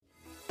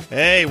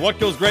Hey, what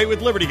goes great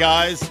with Liberty,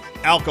 guys?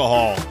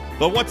 Alcohol.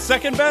 But what's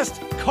second best?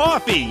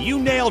 Coffee. You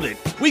nailed it.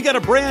 We got a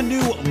brand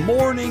new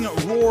Morning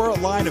Roar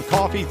line of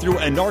coffee through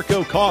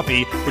Anarco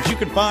Coffee, which you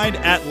can find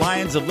at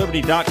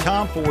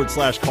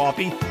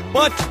lionsofliberty.com/coffee.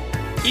 But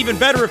even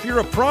better, if you're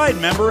a Pride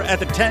member at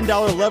the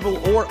 $10 level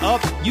or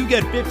up, you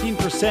get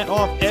 15%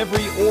 off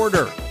every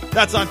order.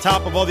 That's on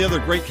top of all the other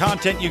great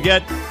content you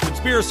get.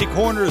 Conspiracy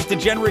Corners,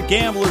 Degenerate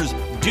Gamblers,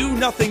 Do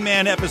Nothing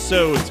Man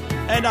episodes.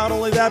 And not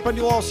only that, but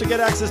you'll also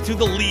get access to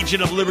the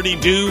Legion of Liberty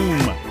Doom.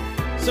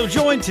 So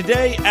join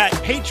today at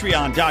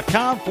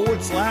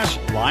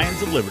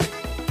patreon.com/Lions of Liberty.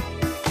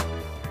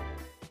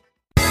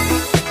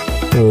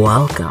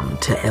 Welcome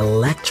to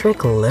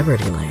Electric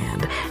Liberty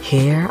Land,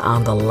 here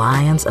on the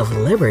Lions of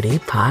Liberty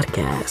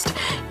podcast,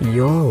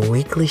 your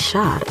weekly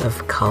shot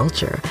of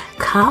culture,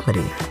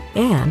 comedy,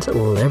 and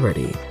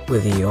liberty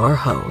with your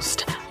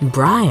host,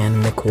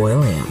 Brian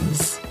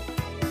McWilliams.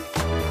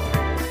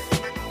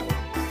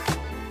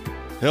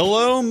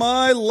 Hello,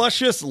 my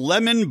luscious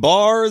lemon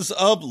bars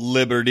of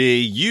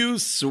liberty, you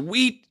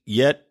sweet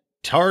yet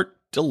tart,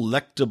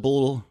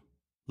 delectable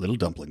little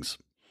dumplings.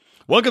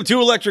 Welcome to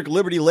Electric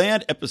Liberty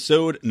Land,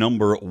 episode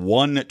number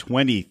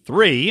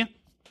 123.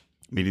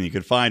 Meaning you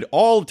can find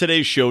all of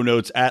today's show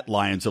notes at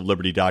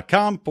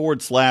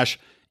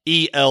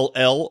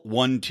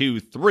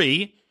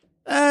lionsofliberty.com/ELL123.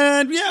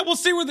 And yeah, we'll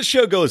see where the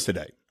show goes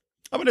today.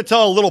 I'm going to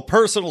tell a little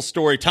personal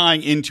story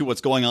tying into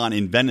what's going on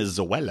in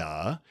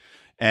Venezuela.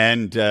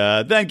 And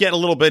then get a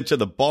little bit into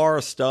the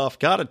Barr stuff.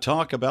 Got to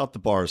talk about the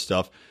Barr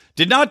stuff.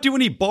 Did not do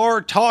any Barr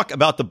talk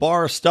about the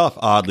Barr stuff,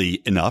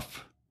 oddly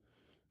enough.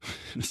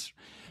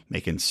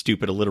 Making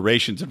stupid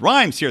alliterations and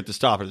rhymes here at the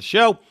top of the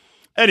show.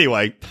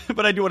 Anyway,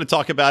 but I do want to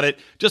talk about it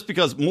just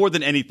because more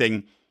than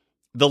anything,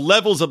 the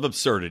levels of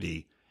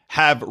absurdity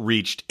have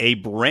reached a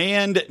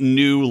brand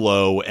new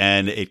low,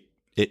 and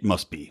it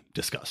must be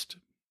discussed.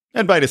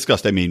 And by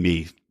discussed, I mean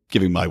me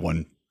giving my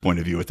one point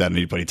of view without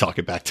anybody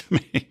talking back to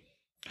me.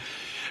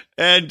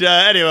 And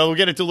anyway, we'll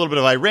get into a little bit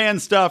of Iran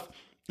stuff.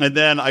 And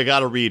then I got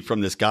to read from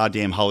this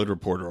goddamn Hollywood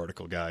Reporter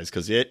article, guys,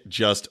 because it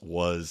just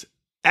was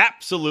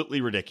absolutely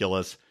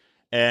ridiculous.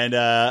 And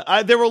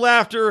there were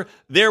laughter,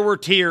 there were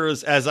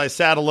tears as I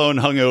sat alone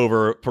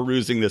hungover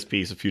perusing this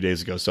piece a few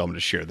days ago. So I'm going to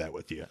share that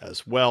with you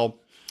as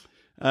well.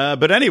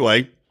 But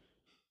anyway,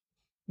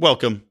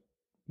 welcome,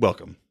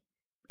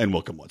 and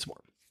welcome once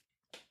more.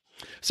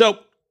 So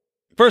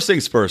first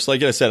things first,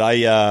 like I said,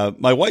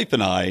 my wife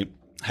and I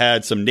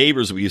had some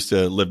neighbors we used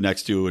to live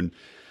next to, and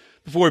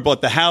before we bought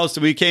the house,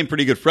 we became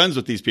pretty good friends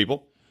with these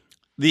people.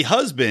 The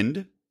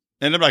husband,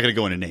 and I'm not going to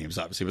go into names,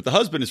 obviously, but the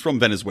husband is from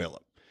Venezuela.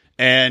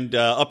 And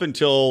up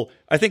until,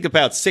 I think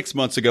about 6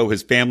 months ago,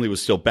 his family was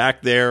still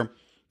back there.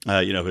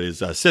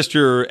 His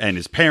sister and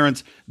his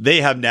parents,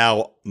 they have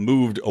now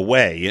moved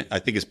away. I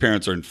think his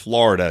parents are in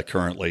Florida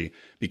currently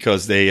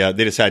because they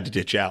just had to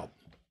ditch out.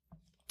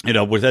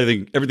 With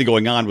everything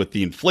going on with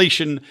the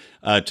inflation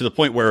to the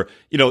point where,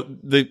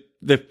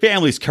 the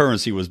family's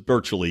currency was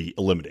virtually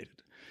eliminated.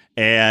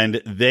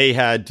 And they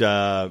had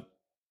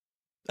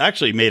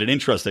actually made an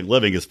interesting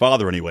living, his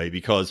father anyway,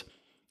 because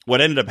what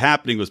ended up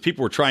happening was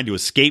people were trying to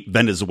escape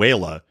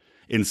Venezuela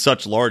in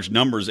such large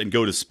numbers and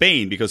go to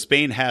Spain, because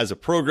Spain has a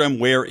program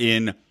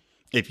wherein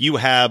if you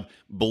have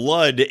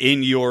blood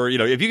in your,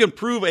 if you can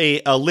prove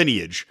a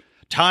lineage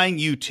tying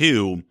you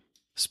to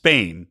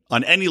Spain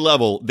on any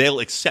level, they'll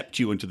accept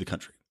you into the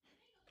country.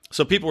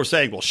 So people were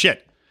saying, well,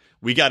 shit,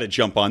 we got to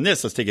jump on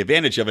this. Let's take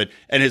advantage of it.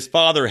 And his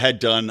father had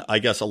done, I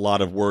guess, a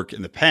lot of work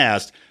in the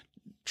past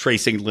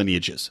tracing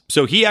lineages.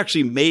 So he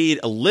actually made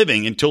a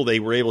living until they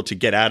were able to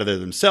get out of there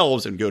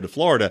themselves and go to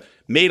Florida,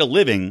 made a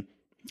living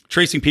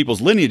tracing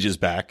people's lineages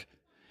back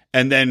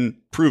and then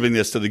proving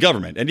this to the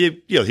government. And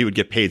he would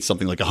get paid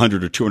something like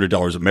 $100 or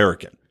 $200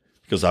 American,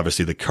 because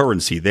obviously the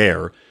currency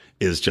there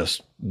is just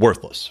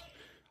worthless.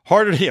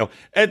 Harder to,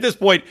 at this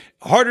point,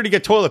 harder to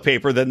get toilet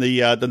paper than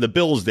the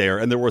bills there,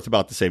 and they're worth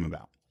about the same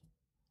amount.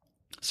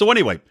 So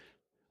anyway,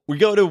 we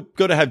go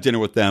to have dinner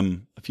with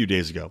them a few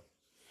days ago,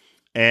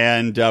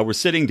 and we're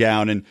sitting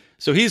down, and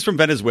so he's from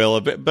Venezuela,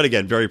 but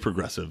again, very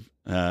progressive.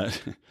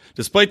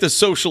 Despite the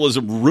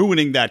socialism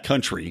ruining that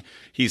country,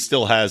 he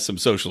still has some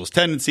socialist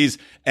tendencies,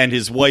 and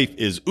his wife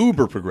is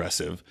uber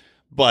progressive.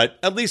 But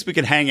at least we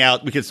can hang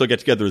out, we can still get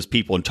together as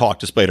people and talk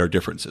despite our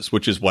differences,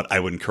 which is what I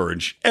would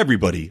encourage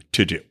everybody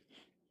to do.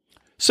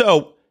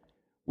 So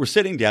we're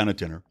sitting down at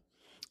dinner,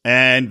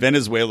 and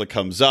Venezuela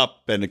comes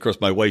up, and of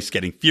course my wife's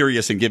getting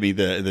furious and giving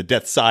me the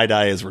death side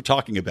eye as we're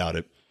talking about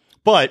it.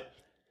 But,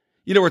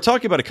 we're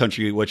talking about a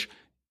country which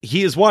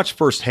he has watched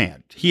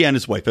firsthand. He and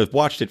his wife have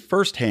watched it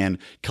firsthand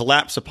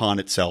collapse upon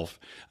itself.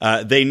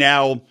 They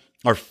now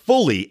are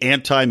fully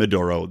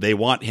anti-Maduro. They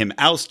want him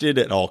ousted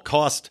at all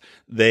cost.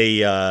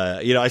 They,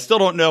 I still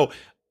don't know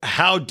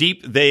how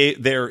deep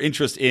their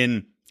interest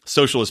in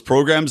socialist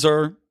programs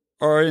are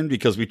in,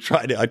 because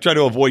I try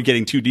to avoid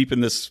getting too deep in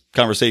this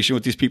conversation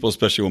with these people,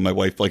 especially when my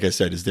wife, like I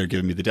said, is there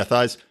giving me the death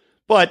eyes.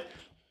 But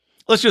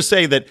let's just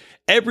say that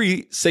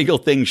every single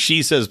thing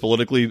she says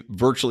politically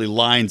virtually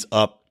lines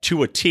up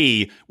to a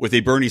T with a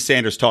Bernie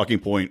Sanders talking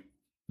point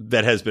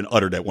that has been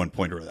uttered at one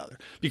point or another.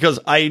 Because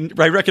I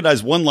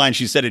recognize one line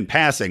she said in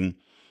passing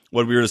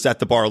when we were just at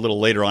the bar a little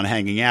later on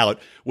hanging out,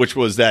 which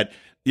was that,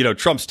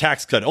 Trump's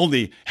tax cut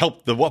only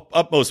helped the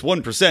upmost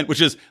 1%, which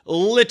is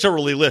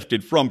literally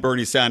lifted from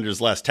Bernie Sanders'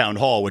 last town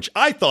hall, which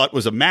I thought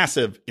was a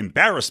massive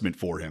embarrassment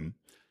for him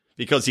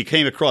because he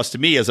came across to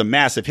me as a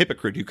massive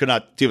hypocrite who could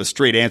not give a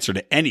straight answer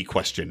to any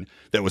question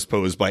that was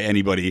posed by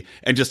anybody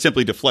and just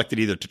simply deflected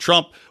either to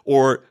Trump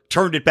or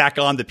turned it back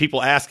on the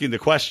people asking the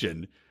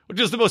question, which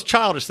is the most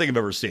childish thing I've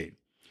ever seen.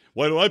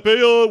 Why do I pay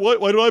a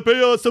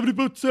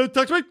 70%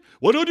 tax rate?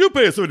 Why don't you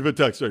pay a 70%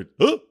 tax rate?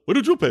 Huh? Why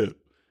don't you pay it?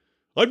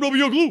 I'm rubbing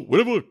your glue.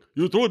 Whatever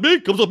you throw at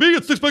me, comes on me,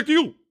 it sticks back to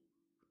you.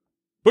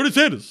 Bernie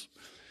Sanders.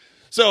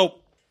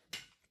 So,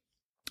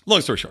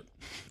 long story short,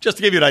 just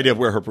to give you an idea of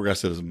where her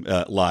progressivism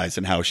lies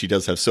and how she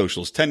does have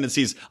socialist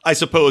tendencies, I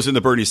suppose in the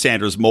Bernie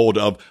Sanders mold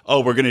of,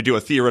 we're going to do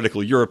a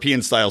theoretical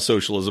European-style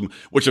socialism,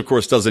 which of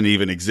course doesn't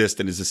even exist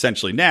and is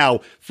essentially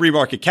now free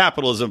market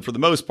capitalism for the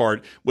most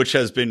part, which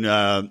has been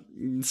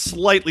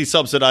slightly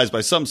subsidized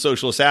by some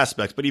socialist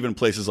aspects, but even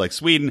places like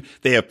Sweden,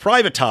 they have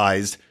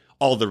privatized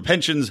all their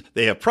pensions,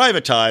 they have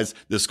privatized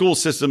the school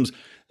systems.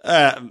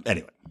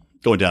 Anyway,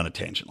 going down a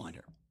tangent line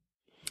here.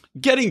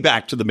 Getting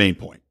back to the main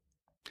point.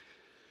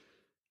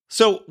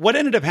 So what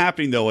ended up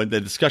happening, though, in the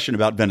discussion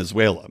about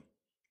Venezuela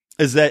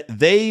is that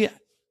they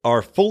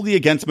are fully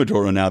against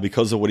Maduro now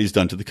because of what he's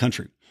done to the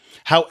country.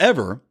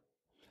 However,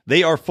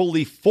 they are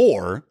fully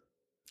for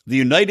the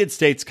United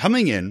States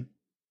coming in,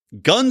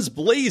 guns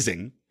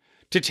blazing,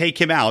 to take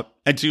him out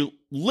and to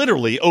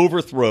literally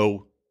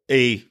overthrow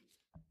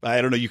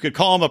you could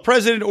call him a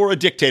president or a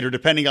dictator,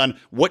 depending on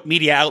what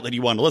media outlet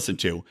you want to listen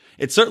to.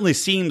 It certainly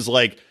seems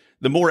like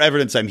the more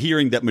evidence I'm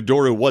hearing that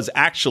Maduro was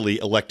actually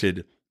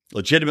elected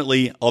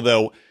legitimately,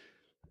 although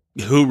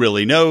who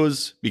really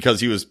knows, because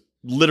he was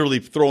literally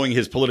throwing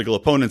his political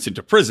opponents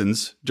into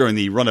prisons during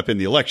the run-up in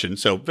the election.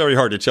 So very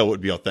hard to tell what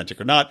would be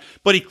authentic or not,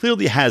 but he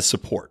clearly has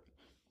support.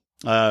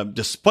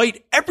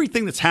 Despite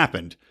everything that's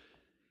happened,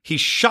 he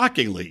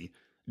shockingly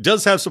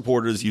does have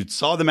supporters. You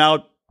saw them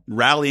out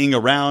rallying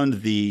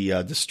around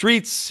the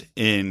streets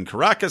in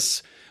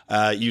Caracas.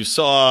 You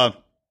saw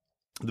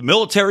the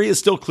military is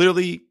still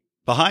clearly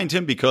behind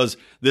him because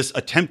this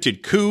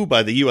attempted coup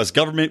by the U.S.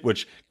 government,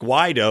 which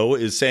Guaido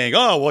is saying,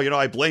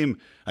 I blame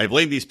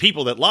these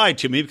people that lied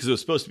to me because it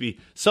was supposed to be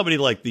somebody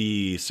like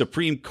the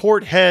Supreme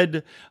Court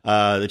head,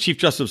 the Chief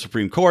Justice of the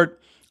Supreme Court,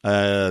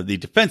 the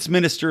defense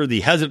minister,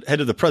 the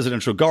head of the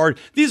Presidential Guard.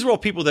 These were all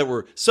people that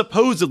were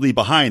supposedly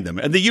behind them.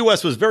 And the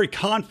U.S. was very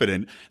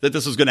confident that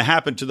this was going to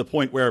happen to the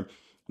point where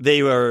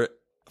they were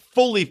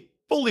fully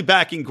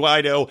backing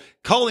Guaido,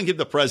 calling him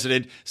the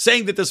president,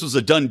 saying that this was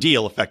a done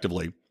deal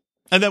effectively.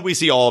 And then we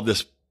see all of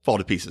this fall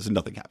to pieces and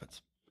nothing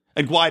happens.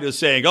 And Guaido's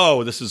saying,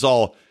 this is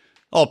all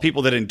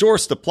people that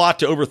endorsed the plot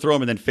to overthrow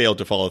him and then failed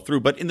to follow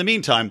through. But in the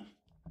meantime,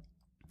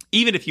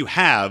 even if you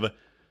have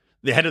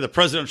the head of the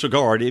Presidential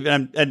Guard,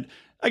 and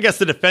I guess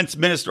the defense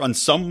minister on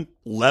some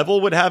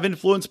level would have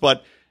influence,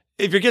 but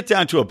if you get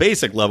down to a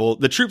basic level,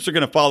 the troops are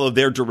going to follow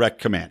their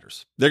direct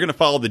commanders. They're going to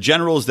follow the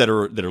generals that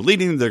are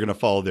leading them. They're going to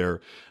follow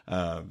their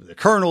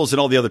colonels and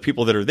all the other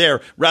people that are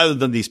there, rather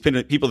than these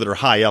people that are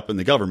high up in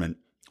the government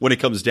when it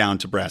comes down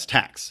to brass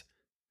tacks.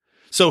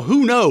 So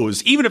who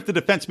knows, even if the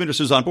defense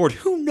minister's on board,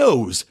 who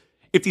knows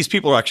if these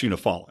people are actually going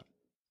to follow him?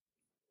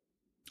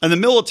 And the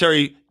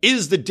military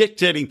is the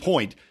dictating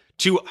point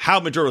to how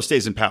Maduro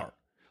stays in power.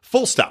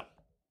 Full stop.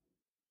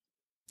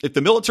 If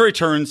the military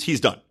turns, he's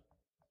done.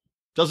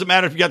 Doesn't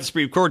matter if you got the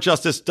Supreme Court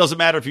justice. Doesn't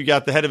matter if you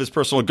got the head of his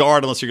personal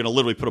guard, unless you're going to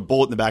literally put a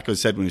bullet in the back of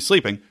his head when he's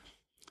sleeping.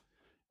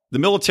 The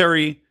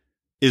military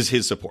is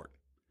his support.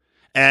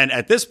 And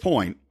at this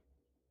point,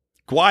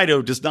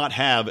 Guaido does not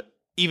have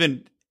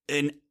even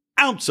an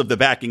ounce of the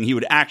backing he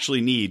would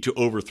actually need to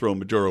overthrow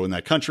Maduro in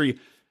that country.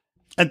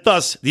 And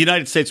thus, the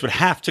United States would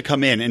have to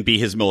come in and be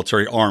his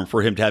military arm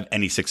for him to have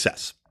any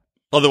success.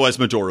 Otherwise,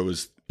 Maduro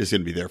is going to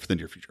be there for the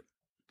near future.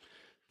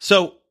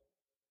 So,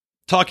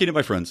 talking to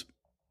my friends,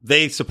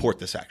 they support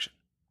this action.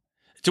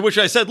 To which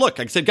I said,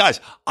 guys,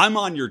 I'm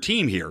on your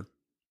team here.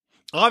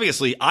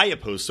 Obviously, I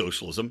oppose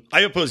socialism.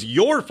 I oppose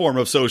your form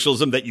of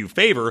socialism that you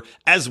favor,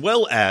 as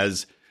well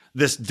as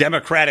this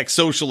democratic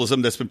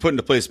socialism that's been put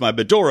into place by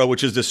Maduro,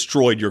 which has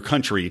destroyed your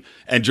country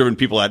and driven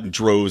people out in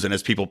droves and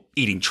has people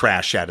eating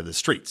trash out of the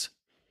streets.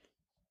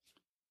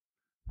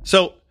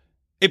 So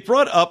it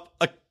brought up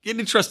an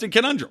interesting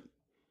conundrum.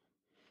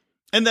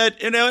 And that,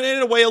 in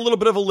a way, a little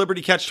bit of a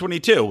liberty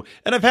catch-22.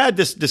 And I've had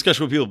this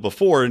discussion with people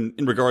before in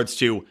regards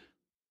to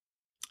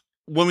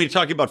when we're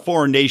talking about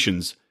foreign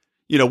nations,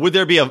 would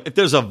there be if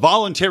there's a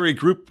voluntary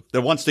group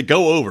that wants to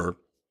go over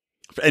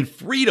and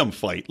freedom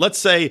fight, let's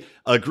say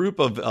a group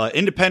of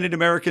independent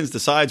Americans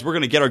decides we're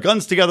going to get our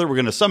guns together, we're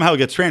going to somehow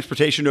get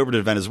transportation over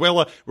to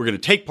Venezuela, we're going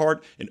to take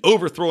part in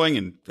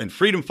overthrowing and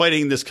freedom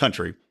fighting in this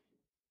country.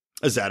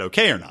 Is that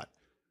okay or not?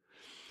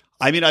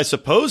 I mean, I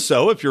suppose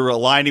so. If you're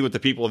aligning with the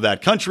people of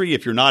that country,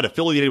 if you're not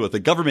affiliated with a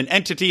government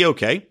entity,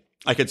 okay,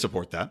 I can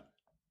support that.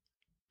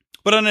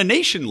 But on a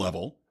nation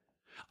level,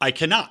 I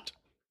cannot.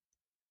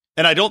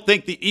 And I don't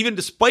think even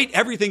despite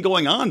everything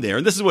going on there,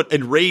 and this is what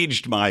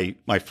enraged my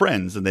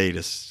friends, and they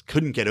just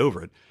couldn't get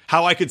over it,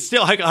 how I could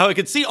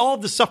see all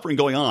of the suffering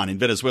going on in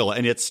Venezuela,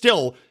 and yet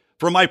still,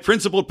 from my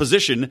principled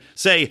position,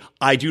 say,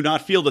 I do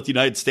not feel that the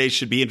United States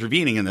should be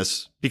intervening in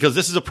this, because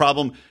this is a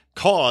problem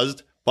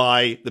caused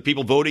by the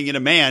people voting in a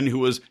man who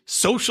was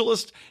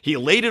socialist. He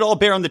laid it all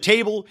bare on the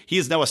table. He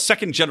is now a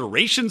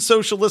second-generation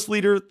socialist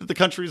leader that the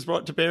country has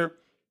brought to bear.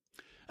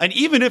 And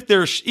even if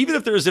there's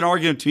an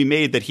argument to be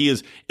made that he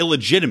is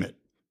illegitimate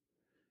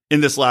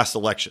in this last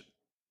election,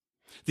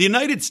 the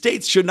United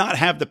States should not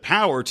have the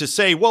power to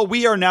say, well,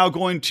 we are now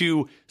going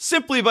to,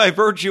 simply by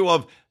virtue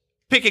of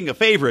picking a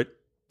favorite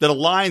that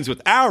aligns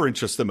with our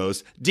interests the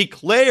most,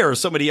 declare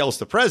somebody else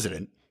the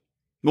president,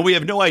 when we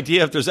have no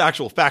idea if there's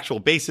actual factual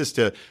basis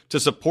to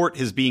support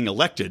his being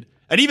elected.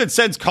 And even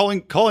since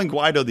calling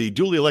Guaido the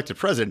duly elected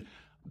president,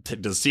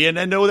 does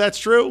CNN know that's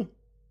true?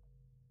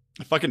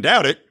 I fucking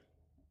doubt it.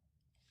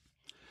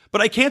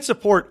 But I can't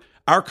support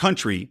our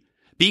country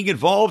being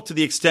involved to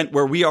the extent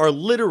where we are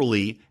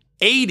literally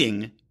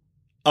aiding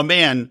a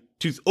man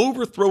to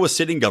overthrow a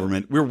sitting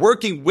government. We're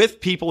working with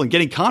people and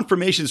getting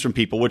confirmations from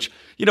people, which,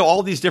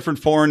 all these different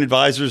foreign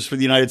advisors for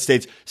the United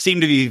States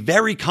seem to be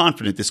very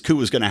confident this coup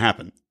is going to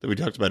happen that we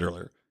talked about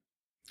earlier.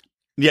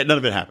 Yet none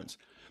of it happens.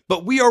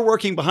 But we are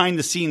working behind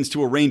the scenes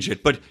to arrange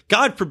it. But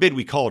God forbid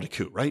we call it a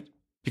coup, right?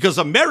 Because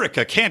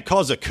America can't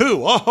cause a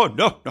coup. Oh,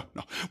 no.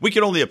 We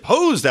can only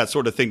oppose that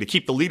sort of thing to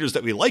keep the leaders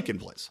that we like in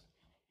place.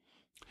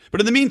 But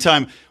in the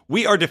meantime,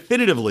 we are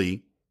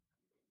definitively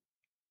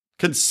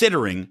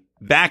considering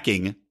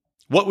backing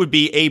what would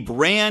be a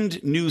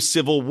brand new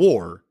civil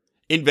war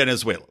in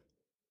Venezuela.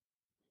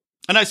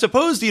 And I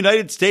suppose the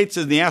United States,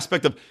 in the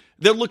aspect of,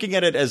 they're looking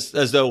at it as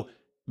though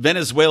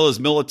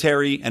Venezuela's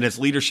military and its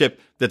leadership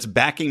that's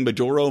backing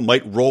Maduro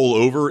might roll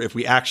over if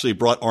we actually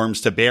brought arms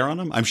to bear on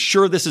him. I'm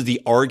sure this is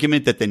the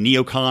argument that the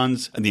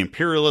neocons and the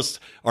imperialists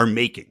are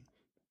making.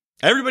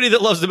 Everybody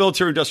that loves the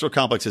military-industrial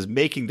complex is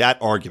making that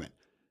argument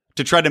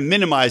to try to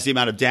minimize the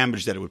amount of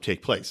damage that it would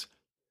take place.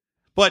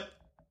 But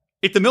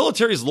if the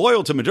military is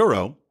loyal to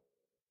Maduro,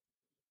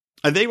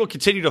 and they will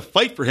continue to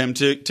fight for him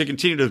to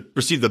continue to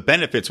receive the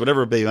benefits,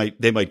 whatever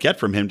they might get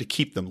from him to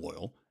keep them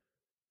loyal,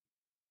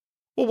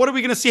 well, what are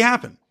we going to see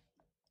happen?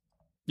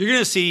 You're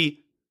going to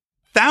see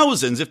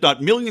thousands, if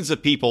not millions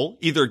of people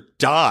either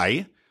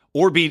die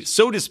or be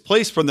so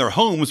displaced from their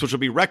homes, which will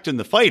be wrecked in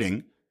the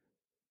fighting,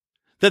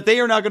 that they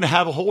are now going to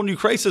have a whole new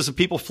crisis of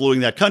people fleeing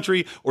that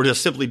country or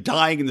just simply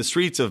dying in the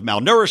streets of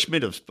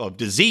malnourishment, of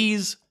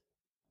disease.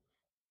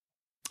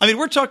 I mean,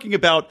 we're talking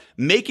about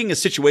making a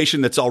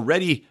situation that's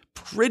already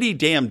pretty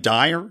damn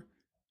dire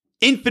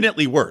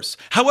infinitely worse.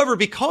 However,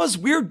 because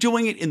we're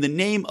doing it in the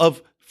name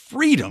of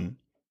freedom,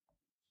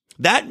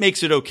 that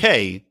makes it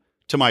okay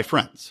to my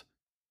friends.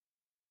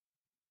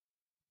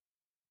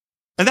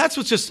 And that's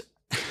what's just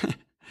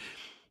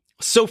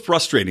so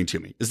frustrating to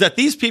me, is that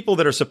these people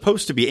that are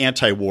supposed to be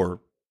anti-war,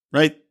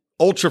 right,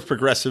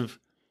 ultra-progressive,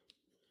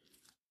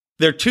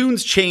 their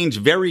tunes change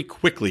very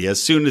quickly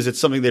as soon as it's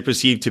something they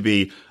perceive to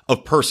be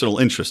of personal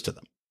interest to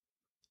them.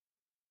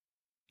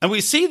 And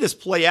we see this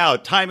play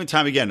out time and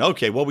time again.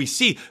 Okay, well, we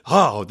see,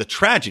 the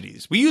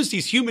tragedies. We use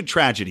these human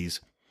tragedies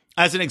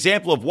as an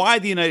example of why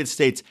the United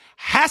States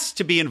has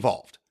to be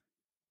involved.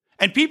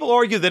 And people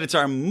argue that it's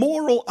our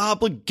moral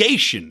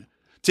obligation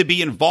to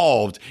be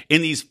involved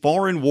in these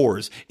foreign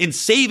wars, in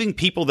saving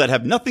people that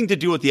have nothing to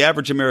do with the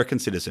average American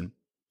citizen.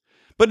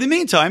 But in the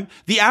meantime,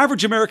 the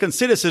average American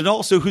citizen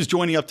also who's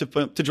joining up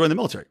to join the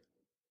military.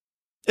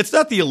 It's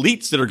not the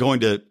elites that are going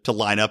to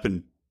line up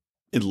and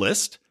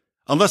enlist,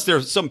 unless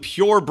there's some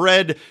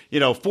purebred,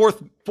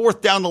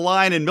 fourth down the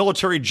line in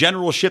military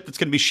generalship that's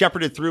going to be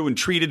shepherded through and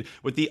treated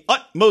with the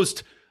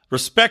utmost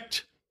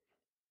respect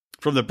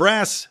from the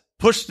brass,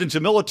 pushed into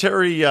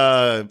military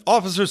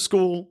officer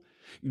school,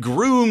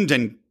 groomed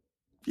and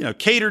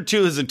catered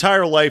to his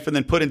entire life, and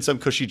then put in some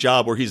cushy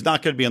job where he's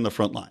not going to be on the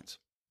front lines.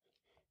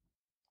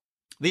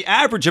 The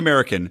average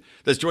American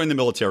that's joined the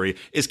military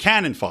is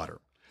cannon fodder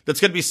that's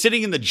going to be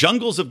sitting in the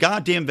jungles of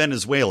goddamn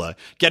Venezuela,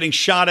 getting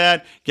shot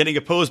at, getting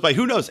opposed by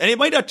who knows. And it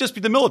might not just be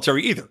the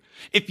military either.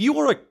 If you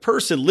are a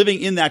person living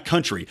in that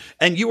country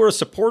and you are a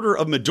supporter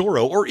of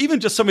Maduro, or even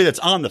just somebody that's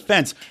on the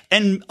fence,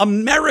 and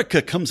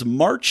America comes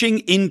marching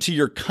into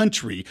your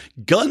country,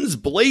 guns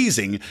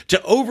blazing,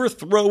 to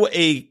overthrow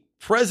a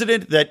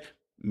president that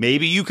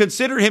maybe you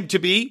consider him to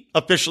be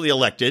officially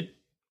elected,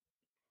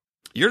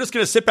 you're just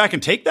going to sit back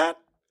and take that?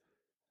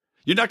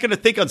 You're not going to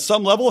think on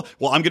some level,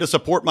 well, I'm going to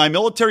support my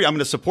military, I'm going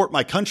to support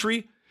my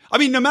country. I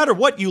mean, no matter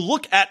what, you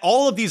look at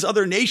all of these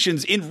other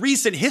nations in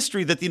recent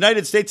history that the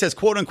United States has,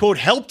 quote unquote,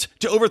 helped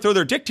to overthrow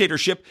their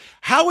dictatorship.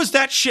 How has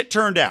that shit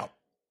turned out?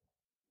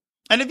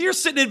 And if you're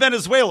sitting in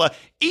Venezuela,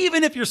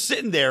 even if you're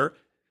sitting there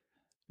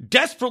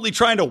desperately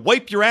trying to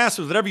wipe your ass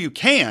with whatever you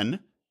can,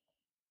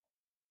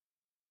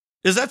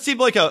 Does that seem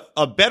like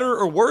a better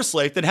or worse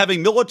life than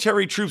having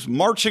military troops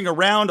marching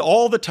around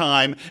all the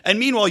time? And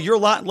meanwhile, your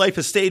lot in life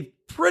has stayed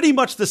pretty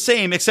much the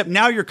same, except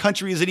now your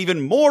country is in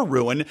even more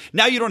ruin.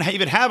 Now you don't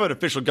even have an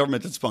official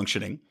government that's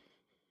functioning.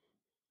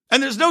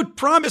 And there's no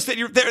promise that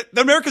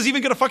that America's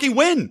even going to fucking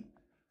win.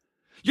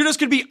 You're just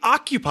going to be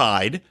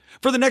occupied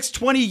for the next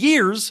 20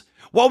 years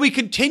while we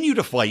continue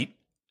to fight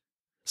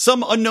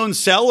some unknown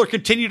cell or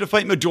continue to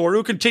fight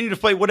Maduro, continue to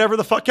fight whatever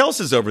the fuck else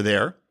is over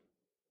there.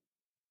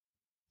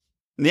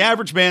 And the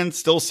average man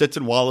still sits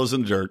and wallows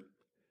in the dirt,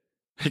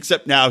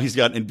 except now he's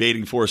got an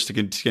invading force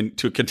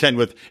to contend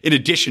with, in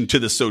addition to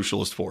the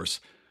socialist force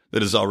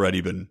that has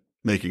already been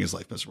making his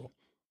life miserable.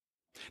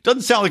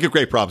 Doesn't sound like a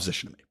great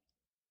proposition to me.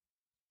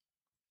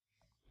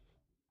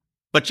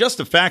 But just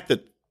the fact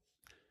that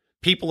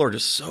people are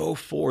just so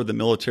for the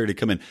military to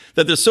come in,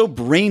 that they're so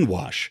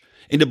brainwashed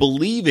into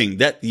believing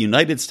that the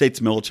United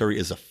States military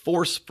is a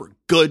force for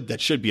good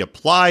that should be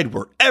applied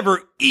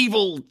wherever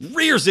evil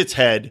rears its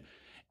head,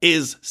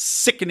 is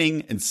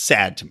sickening and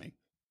sad to me.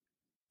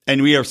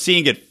 And we are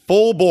seeing it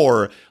full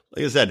bore.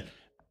 Like I said,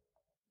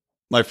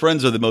 my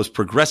friends are the most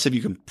progressive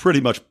you can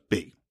pretty much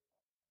be.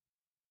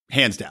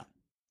 Hands down.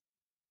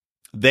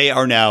 They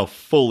are now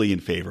fully in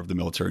favor of the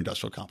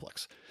military-industrial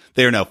complex.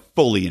 They are now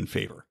fully in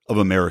favor of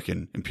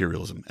American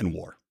imperialism and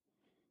war.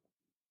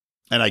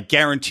 And I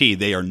guarantee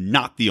they are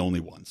not the only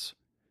ones.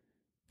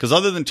 Because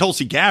other than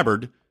Tulsi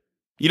Gabbard,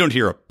 you don't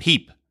hear a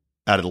peep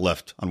out of the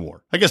left on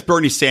war. I guess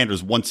Bernie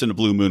Sanders once in a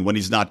blue moon when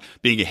he's not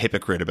being a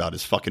hypocrite about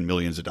his fucking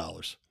millions of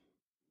dollars.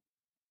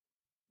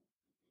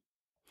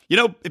 You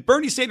know, if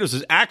Bernie Sanders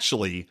is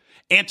actually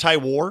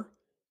anti-war,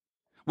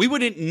 we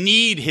wouldn't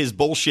need his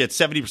bullshit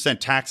 70%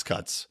 tax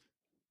cuts.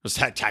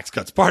 Tax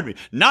cuts, pardon me.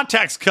 Not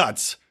tax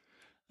cuts.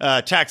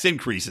 Tax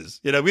increases.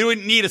 You know, we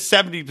wouldn't need a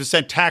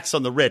 70% tax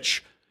on the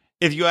rich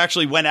if you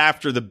actually went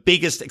after the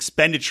biggest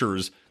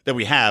expenditures that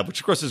we have, which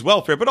of course is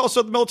welfare, but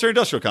also the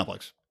military-industrial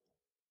complex.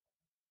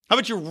 How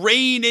about you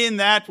rein in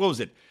that, what was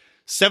it,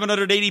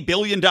 $780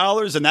 billion,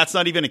 and that's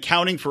not even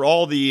accounting for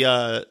all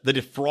the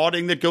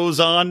defrauding that goes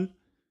on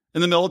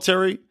in the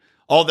military,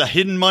 all the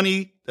hidden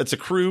money that's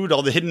accrued,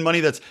 all the hidden money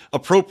that's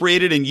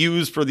appropriated and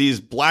used for these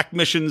black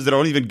missions that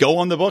don't even go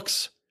on the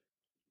books.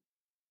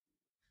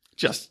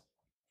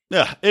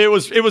 Yeah, it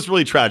was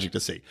really tragic to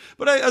see.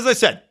 But as I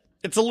said,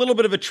 it's a little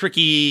bit of a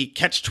tricky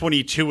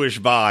catch-22-ish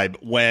vibe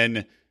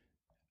when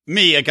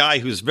me, a guy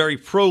who's very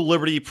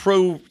pro-liberty,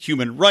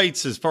 pro-human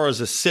rights, as far as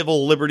the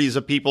civil liberties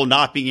of people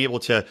not being able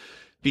to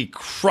be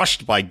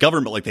crushed by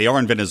government like they are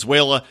in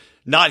Venezuela,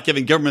 not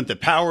giving government the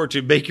power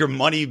to make your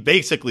money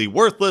basically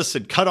worthless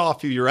and cut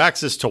off your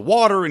access to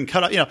water and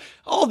cut off,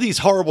 all these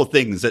horrible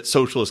things that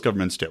socialist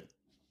governments do.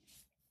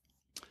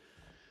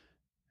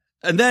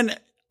 And then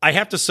I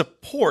have to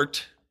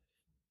support,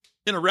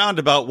 in a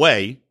roundabout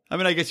way, I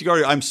mean, I guess you could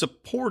argue I'm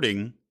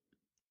supporting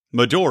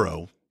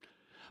Maduro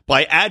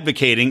by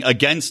advocating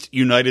against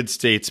United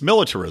States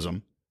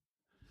militarism.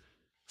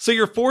 So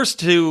you're forced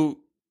to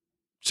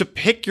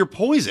pick your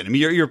poison. I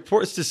mean, you're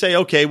forced to say,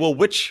 okay, well,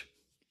 which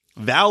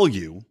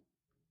value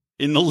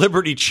in the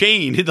liberty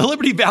chain, in the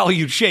liberty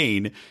value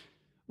chain,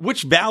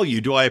 which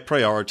value do I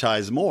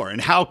prioritize more?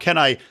 And how can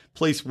I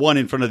place one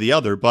in front of the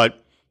other?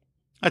 But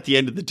at the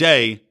end of the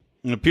day,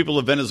 people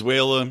of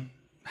Venezuela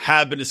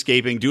have been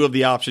escaping, do have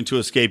the option to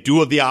escape, do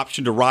have the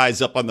option to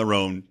rise up on their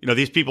own.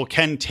 These people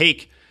can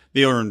take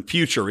their own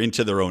future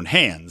into their own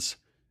hands.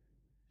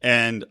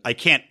 And I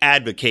can't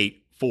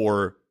advocate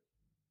for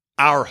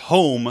our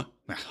home,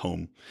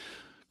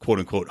 quote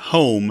unquote,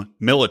 home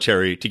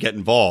military to get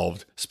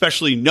involved,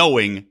 especially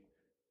knowing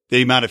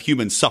the amount of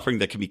human suffering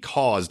that can be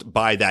caused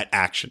by that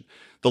action.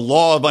 The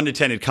law of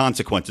unintended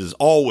consequences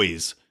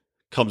always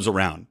comes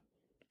around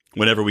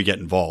whenever we get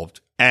involved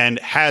and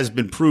has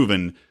been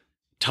proven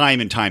time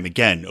and time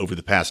again over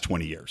the past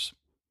 20 years.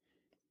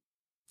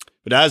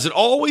 But as it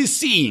always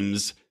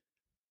seems,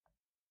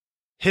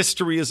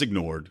 history is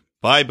ignored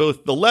by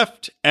both the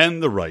left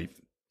and the right.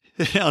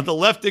 The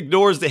left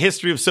ignores the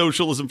history of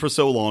socialism for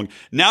so long.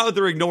 Now that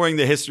they're ignoring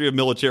the history of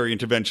military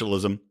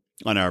interventionism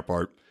on our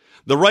part,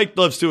 the right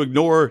loves to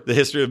ignore the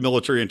history of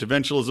military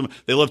interventionism.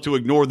 They love to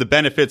ignore the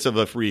benefits of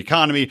a free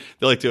economy.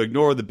 They like to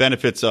ignore the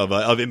benefits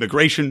of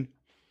immigration.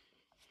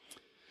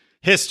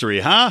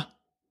 History, huh?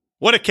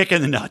 What a kick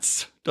in the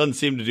nuts. Doesn't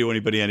seem to do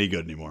anybody any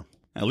good anymore.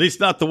 At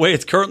least not the way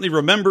it's currently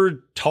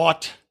remembered,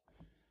 taught,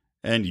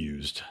 and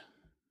used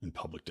in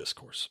public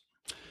discourse.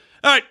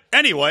 All right,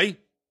 anyway,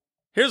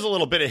 here's a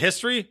little bit of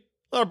history.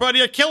 Our buddy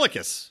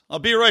Achillicus. I'll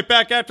be right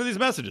back after these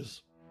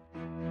messages.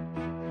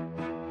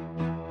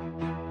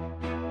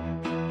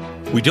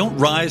 We don't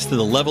rise to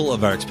the level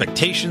of our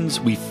expectations,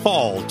 we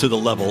fall to the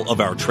level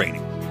of our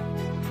training.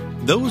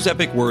 Those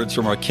epic words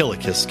from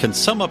Achillicus can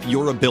sum up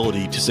your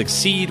ability to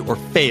succeed or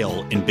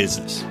fail in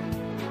business.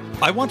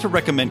 I want to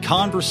recommend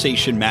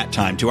Conversation Mat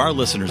Time to our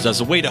listeners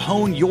as a way to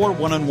hone your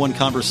one-on-one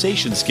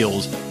conversation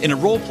skills in a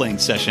role-playing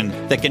session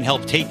that can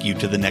help take you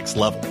to the next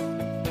level.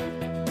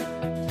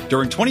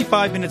 During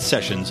 25-minute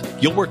sessions,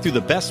 you'll work through the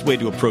best way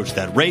to approach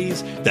that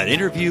raise, that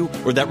interview,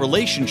 or that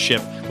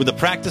relationship with a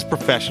practice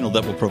professional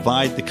that will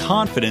provide the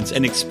confidence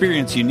and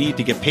experience you need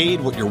to get paid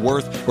what you're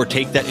worth or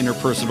take that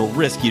interpersonal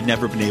risk you've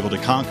never been able to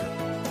conquer.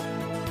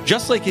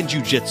 Just like in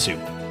jiu-jitsu,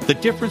 the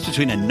difference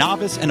between a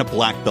novice and a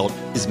black belt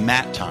is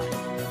mat time.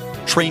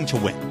 Train to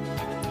win.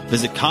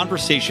 Visit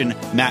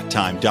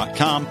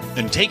conversationmattime.com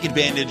and take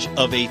advantage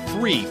of a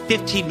free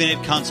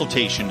 15-minute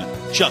consultation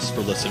just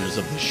for listeners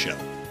of this show.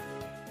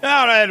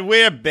 All right,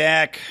 we're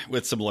back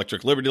with some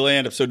Electric Liberty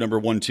Land, episode number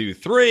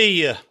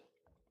 123.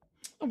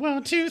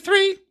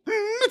 123,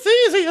 it's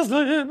easy as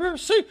never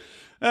see.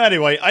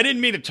 Anyway, I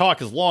didn't mean to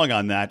talk as long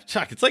on that.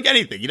 Chuck, it's like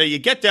anything. You know, you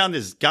get down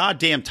this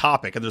goddamn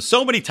topic, and there's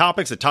so many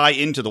topics that tie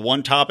into the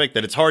one topic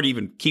that it's hard to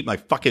even keep my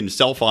fucking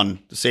self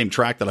on the same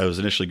track that I was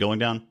initially going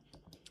down.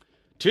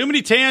 Too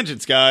many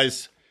tangents,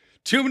 guys.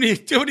 Too many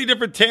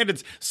different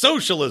tangents.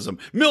 Socialism,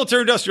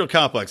 military-industrial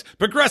complex,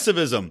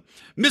 progressivism,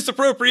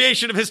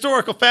 misappropriation of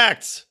historical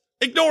facts,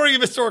 ignoring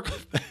of historical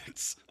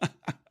facts.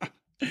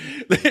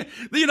 The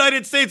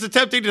United States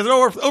attempting to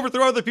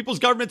overthrow other people's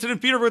governments and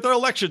interfere with their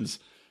elections.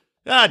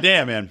 Ah,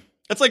 damn, man.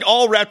 It's like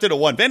all wrapped into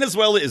one.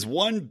 Venezuela is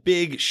one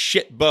big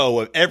shit bow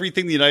of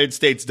everything the United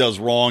States does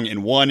wrong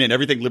in one and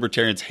everything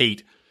libertarians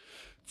hate.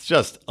 It's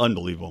just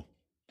unbelievable.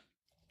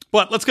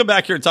 But let's come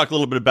back here and talk a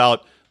little bit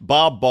about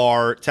Bob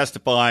Barr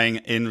testifying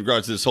in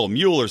regards to this whole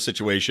Mueller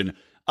situation.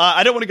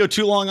 I don't want to go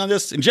too long on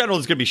this. In general,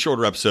 it's going to be a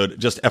shorter episode.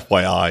 Just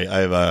FYI,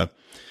 I've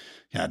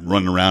been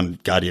running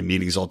around goddamn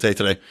meetings all day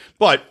today.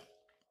 But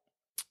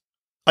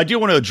I do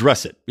want to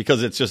address it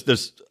because it's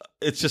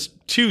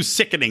just too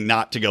sickening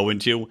not to go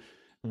into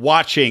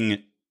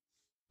watching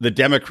the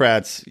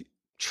Democrats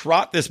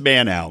trot this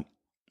man out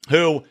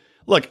who,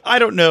 look, I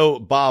don't know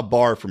Bob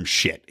Barr from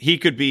shit. He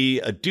could be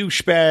a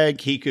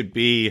douchebag. He could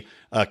be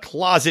a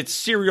closet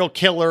serial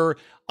killer.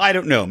 I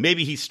don't know.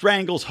 Maybe he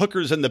strangles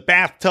hookers in the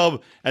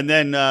bathtub and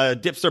then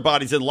dips their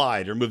bodies in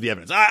lye to remove the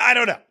evidence. I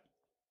don't know.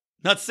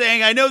 Not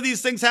saying I know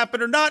these things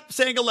happen or not,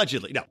 saying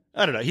allegedly. No,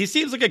 I don't know. He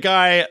seems like a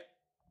guy,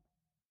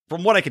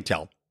 from what I can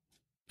tell,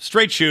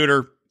 straight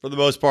shooter for the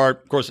most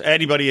part. Of course,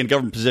 anybody in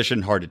government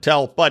position, hard to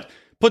tell, but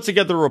puts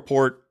together a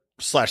report /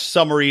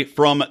 summary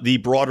from the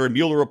broader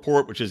Mueller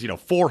report, which is,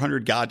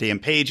 400 goddamn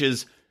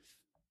pages.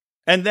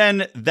 And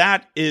then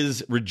that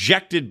is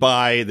rejected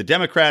by the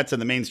Democrats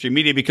and the mainstream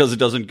media because it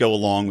doesn't go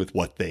along with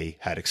what they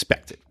had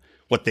expected,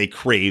 what they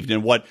craved,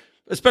 and what,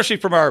 especially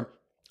from our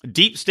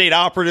deep state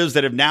operatives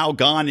that have now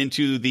gone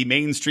into the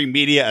mainstream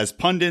media as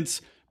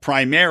pundits,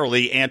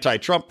 primarily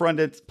anti-Trump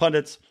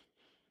pundits,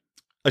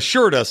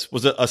 assured us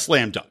was a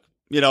slam dunk.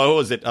 What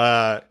was it?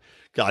 Not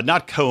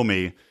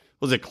Comey.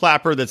 Was it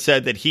Clapper that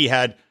said that he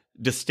had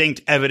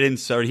distinct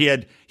evidence, or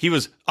he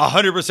was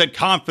 100%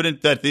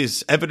 confident that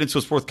this evidence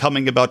was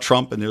forthcoming about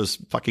Trump, and there was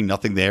fucking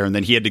nothing there, and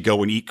then he had to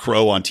go and eat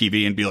crow on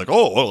TV and be like,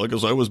 oh, well, I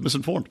guess I was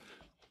misinformed.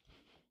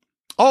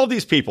 All of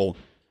these people,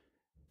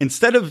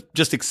 instead of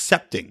just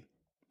accepting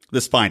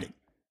this finding,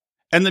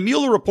 and the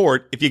Mueller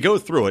report, if you go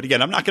through it,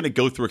 again, I'm not going to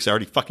go through it because I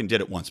already fucking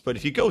did it once, but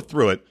if you go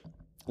through it,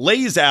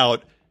 lays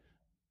out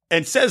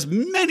and says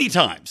many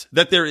times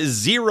that there is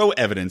zero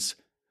evidence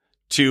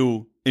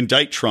to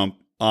indict Trump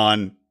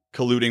on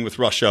colluding with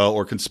Russia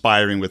or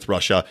conspiring with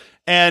Russia.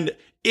 And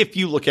if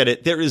you look at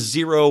it, there is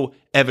zero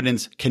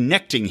evidence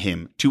connecting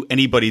him to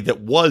anybody that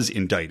was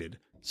indicted.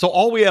 So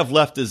all we have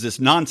left is this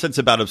nonsense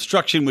about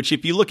obstruction, which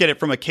if you look at it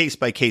from a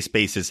case-by-case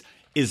basis,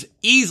 is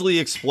easily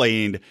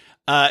explained.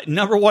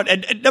 Number one,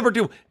 and number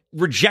two,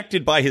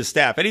 rejected by his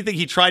staff. Anything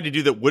he tried to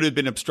do that would have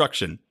been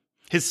obstruction,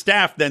 his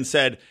staff then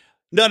said,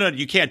 no,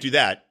 you can't do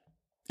that.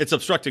 It's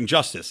obstructing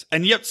justice.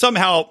 And yet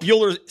somehow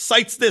Mueller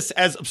cites this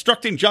as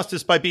obstructing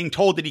justice by being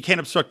told that he can't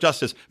obstruct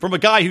justice from a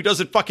guy who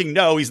doesn't fucking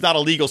know. He's not a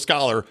legal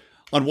scholar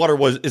on what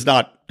is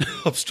not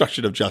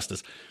obstruction of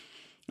justice.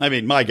 I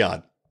mean, my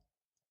God.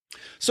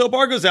 So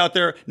Barr goes out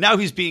there. Now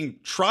he's being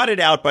trotted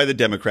out by the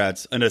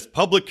Democrats in a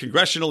public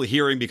congressional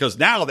hearing because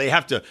now they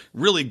have to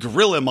really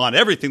grill him on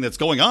everything that's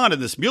going on in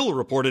this Mueller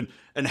report.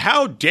 And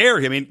how dare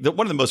he? I mean,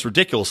 one of the most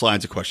ridiculous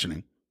lines of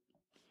questioning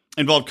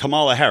involved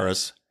Kamala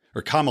Harris,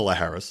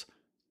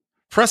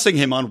 pressing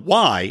him on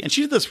why, and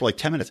she did this for like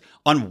 10 minutes,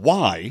 on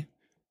why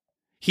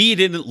he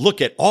didn't look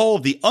at all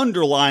of the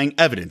underlying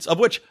evidence, of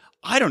which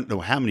I don't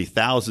know how many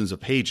thousands of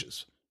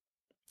pages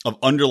of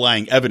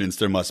underlying evidence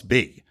there must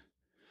be.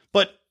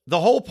 But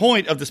the whole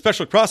point of the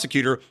special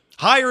prosecutor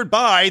hired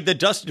by the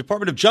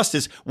Department of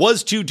Justice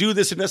was to do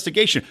this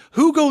investigation.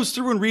 Who goes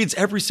through and reads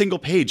every single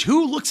page?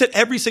 Who looks at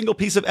every single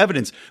piece of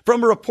evidence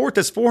from a report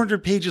that's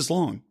 400 pages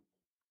long?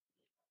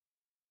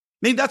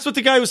 I mean, that's what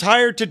the guy was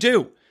hired to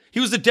do. He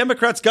was the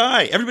Democrats'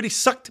 guy. Everybody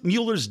sucked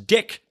Mueller's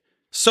dick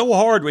so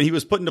hard when he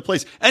was put into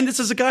place. And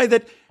this is a guy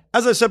that,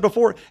 as I said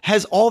before,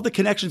 has all the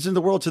connections in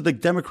the world to the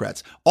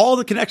Democrats, all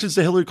the connections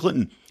to Hillary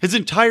Clinton. His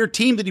entire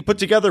team that he put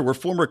together were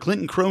former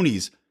Clinton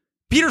cronies.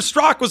 Peter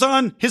Strzok was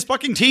on his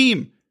fucking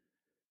team.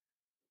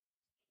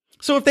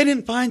 So if they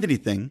didn't find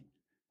anything,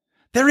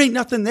 there ain't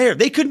nothing there.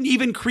 They couldn't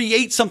even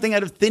create something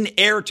out of thin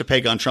air to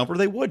peg on Trump, or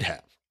they would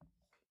have.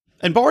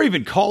 And Barr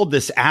even called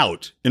this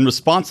out in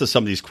response to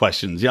some of these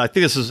questions. I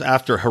think this is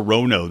after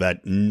Hirono,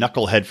 that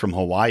knucklehead from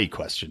Hawaii,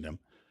 questioned him.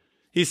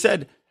 He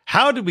said,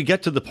 "How did we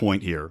get to the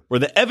point here where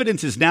the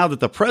evidence is now that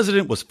the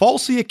president was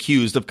falsely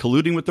accused of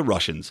colluding with the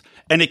Russians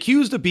and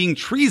accused of being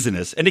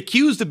treasonous and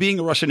accused of being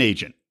a Russian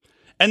agent?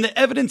 And the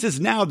evidence is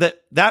now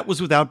that that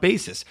was without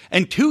basis.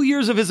 And 2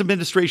 years of his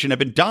administration have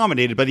been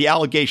dominated by the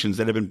allegations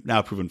that have been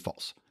now proven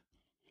false."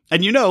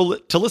 And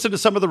to listen to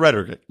some of the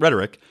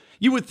rhetoric,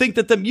 you would think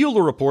that the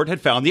Mueller report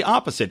had found the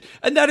opposite.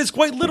 And that is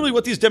quite literally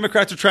what these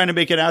Democrats are trying to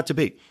make it out to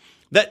be.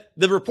 That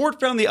the report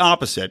found the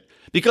opposite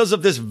because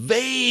of this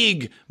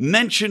vague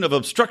mention of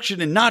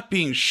obstruction and not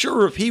being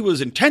sure if he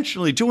was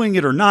intentionally doing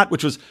it or not,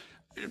 which was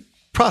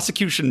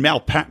prosecution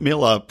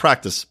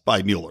malpractice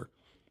by Mueller.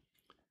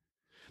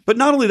 But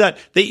not only that,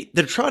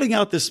 they're trotting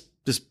out this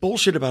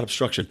bullshit about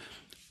obstruction,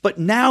 but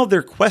now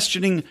they're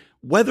questioning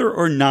whether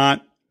or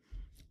not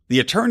the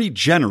attorney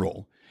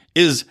general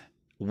is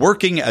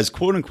working as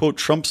quote unquote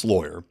Trump's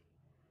lawyer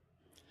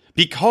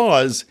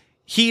because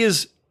he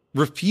is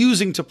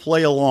refusing to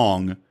play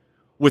along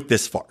with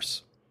this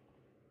farce.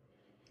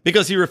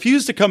 Because he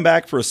refused to come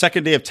back for a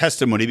second day of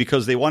testimony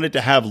because they wanted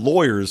to have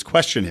lawyers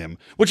question him,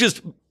 which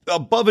is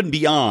above and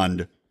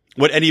beyond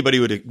what anybody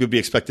would be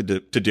expected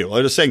to do.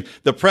 I'm just saying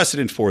the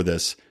precedent for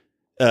this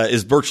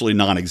is virtually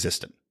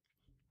non-existent.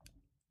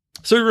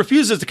 So he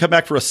refuses to come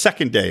back for a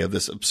second day of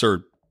this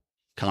absurd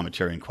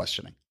commentary and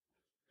questioning.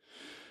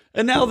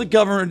 And now the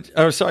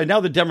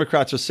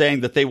Democrats are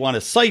saying that they want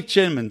to cite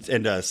him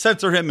and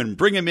censor him and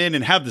bring him in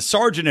and have the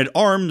sergeant at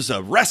arms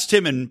arrest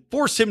him and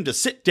force him to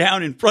sit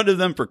down in front of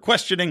them for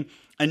questioning.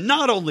 And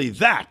not only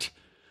that,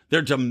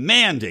 they're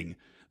demanding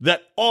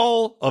that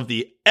all of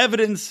the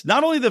evidence,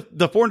 not only the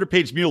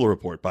 400-page Mueller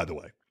report, by the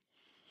way,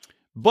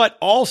 but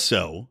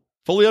also,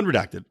 fully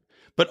unredacted,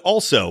 but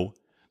also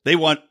they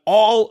want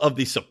all of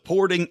the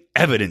supporting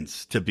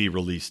evidence to be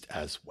released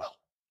as well.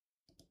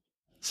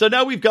 So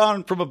now we've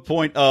gone from a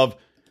point of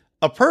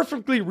a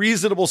perfectly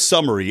reasonable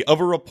summary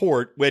of a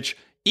report, which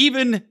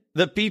even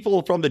the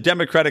people from the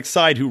Democratic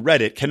side who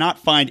read it cannot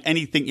find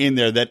anything in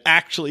there that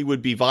actually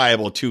would be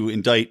viable to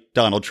indict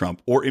Donald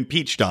Trump or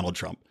impeach Donald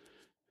Trump.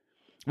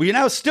 We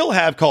now still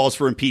have calls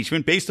for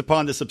impeachment based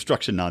upon this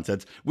obstruction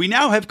nonsense. We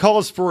now have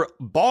calls for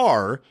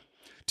Barr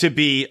to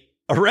be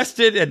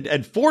arrested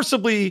and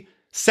forcibly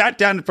sat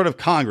down in front of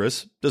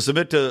Congress to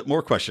submit to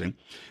more questioning.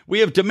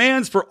 We have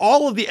demands for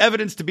all of the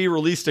evidence to be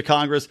released to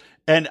Congress.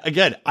 And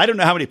again, I don't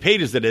know how many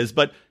pages that is,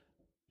 but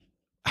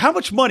how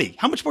much money,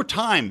 how much more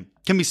time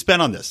can be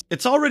spent on this?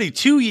 It's already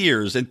 2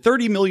 years and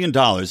 $30 million.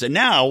 And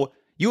now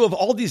you have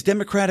all these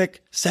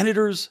Democratic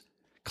senators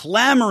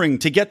clamoring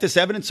to get this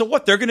evidence. So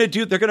what they're going to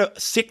do, they're going to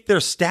sick their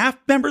staff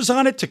members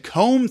on it to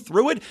comb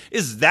through it.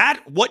 Is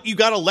that what you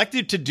got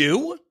elected to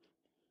do?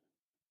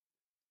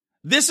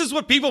 This is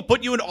what people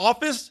put you in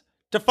office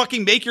to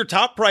fucking make your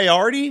top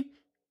priority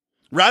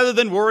rather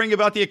than worrying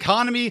about the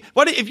economy?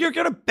 What if you're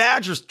going to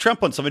badger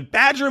Trump on something?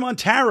 Badger him on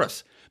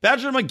tariffs.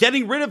 Badger him on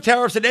getting rid of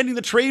tariffs and ending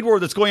the trade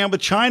war that's going on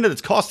with China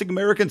that's costing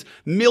Americans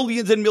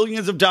millions and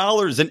millions of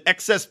dollars in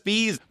excess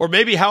fees. Or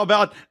maybe how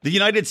about the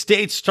United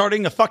States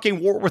starting a fucking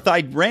war with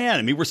Iran?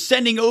 I mean, we're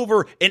sending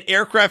over an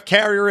aircraft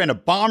carrier and a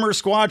bomber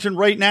squadron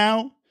right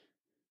now.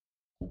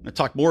 I'm going to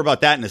talk more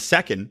about that in a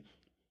second.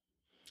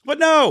 But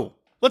no,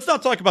 let's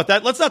not talk about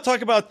that. Let's not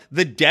talk about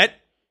the debt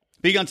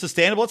being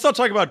unsustainable. Let's not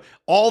talk about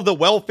all the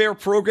welfare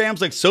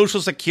programs like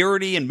Social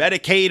Security and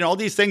Medicaid and all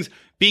these things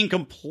being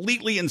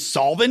completely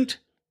insolvent.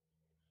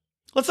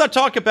 Let's not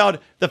talk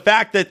about the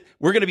fact that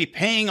we're going to be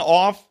paying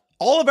off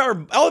all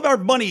of our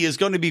money is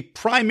going to be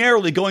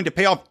primarily going to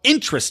pay off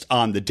interest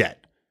on the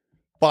debt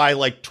by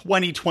like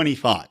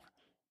 2025.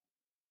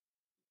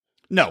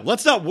 No,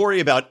 let's not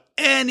worry about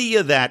any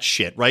of that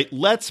shit, right?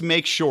 Let's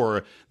make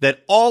sure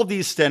that all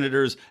these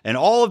senators and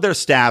all of their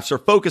staffs are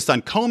focused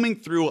on combing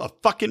through a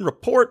fucking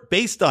report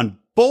based on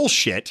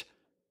bullshit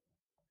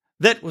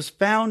that was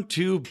found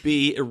to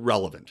be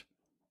irrelevant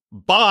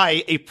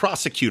by a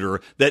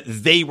prosecutor that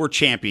they were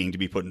championing to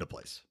be put into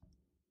place.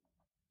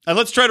 And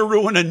let's try to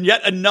ruin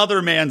yet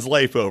another man's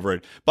life over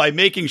it by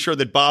making sure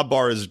that Bob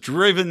Barr is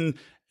driven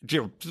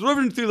through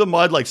the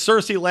mud like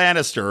Cersei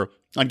Lannister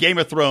on Game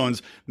of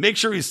Thrones. Make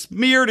sure he's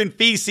smeared in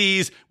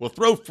feces. We'll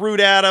throw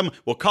fruit at him.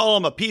 We'll call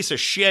him a piece of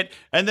shit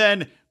and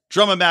then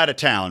drum him out of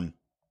town.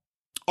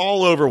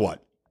 All over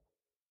what?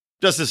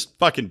 Just this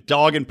fucking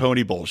dog and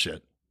pony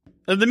bullshit.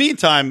 In the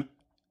meantime,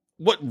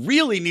 what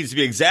really needs to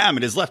be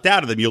examined is left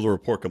out of the Mueller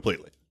report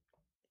completely,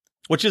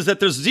 which is that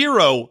there's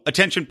zero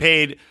attention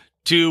paid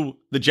to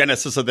the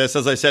genesis of this.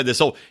 As I said, this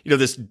whole,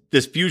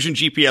 this Fusion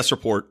GPS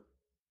report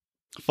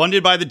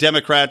funded by the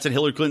Democrats and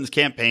Hillary Clinton's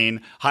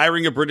campaign,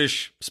 hiring a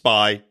British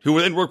spy who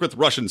would then work with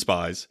Russian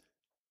spies.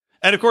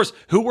 And of course,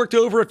 who worked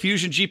over at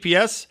Fusion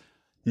GPS?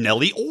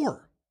 Nellie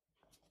Orr,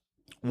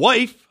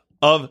 wife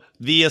of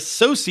the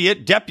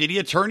Associate Deputy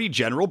Attorney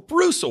General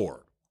Bruce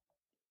Orr,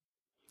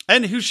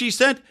 and who she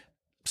sent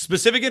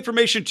specific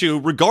information to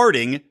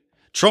regarding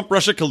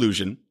Trump-Russia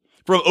collusion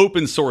from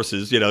open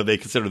sources. They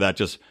consider that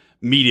just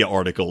media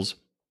articles.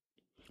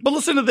 But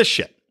listen to this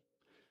shit.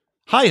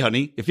 Hi,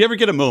 honey. If you ever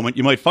get a moment,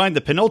 you might find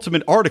the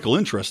penultimate article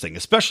interesting,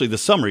 especially the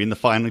summary in the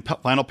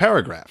final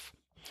paragraph.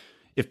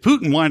 If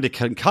Putin wanted to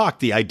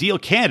concoct the ideal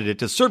candidate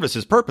to service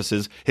his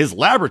purposes, his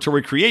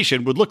laboratory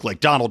creation would look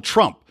like Donald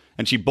Trump.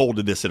 And she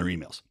bolded this in her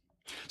emails.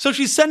 So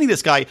she's sending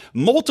this guy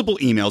multiple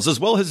emails, as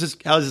well as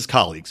his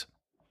colleagues,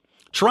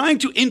 trying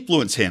to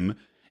influence him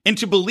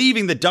into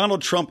believing that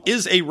Donald Trump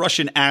is a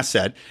Russian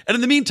asset. And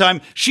in the meantime,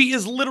 she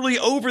is literally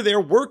over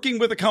there working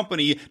with a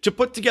company to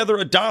put together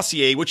a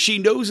dossier, which she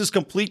knows is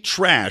complete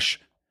trash,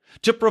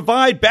 to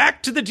provide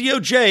back to the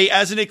DOJ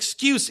as an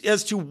excuse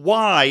as to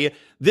why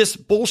this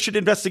bullshit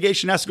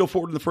investigation has to go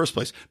forward in the first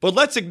place. But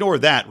let's ignore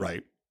that,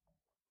 right?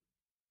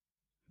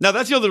 Now,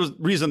 that's the other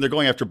reason they're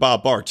going after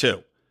Bob Barr,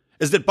 too,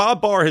 is that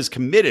Bob Barr has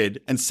committed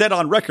and said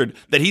on record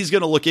that he's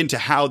going to look into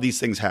how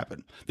these things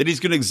happen, that he's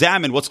going to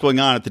examine what's going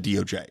on at the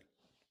DOJ.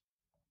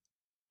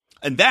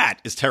 And that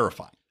is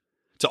terrifying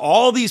to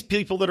all these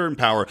people that are in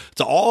power,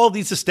 to all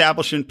these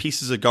establishment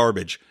pieces of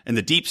garbage and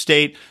the deep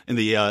state and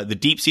the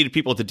deep-seated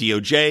people at the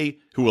DOJ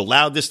who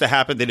allowed this to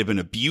happen, that have been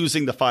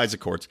abusing the FISA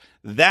courts.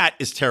 That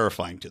is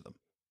terrifying to them.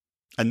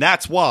 And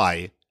that's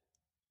why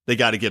they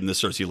got to give him the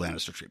Cersei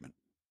Lannister treatment.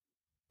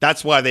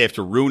 That's why they have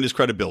to ruin his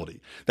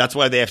credibility. That's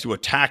why they have to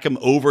attack him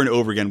over and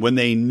over again when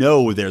they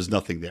know there's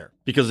nothing there.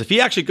 Because if he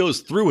actually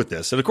goes through with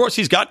this, and of course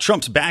he's got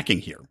Trump's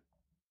backing here,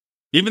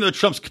 even though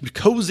Trump's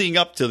cozying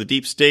up to the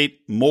deep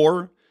state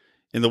more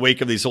in the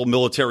wake of these whole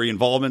military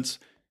involvements,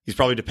 he's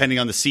probably depending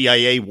on the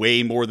CIA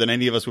way more than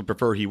any of us would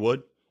prefer he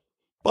would.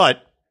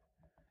 But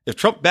if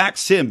Trump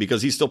backs him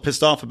because he's still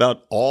pissed off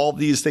about all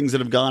these things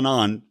that have gone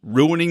on,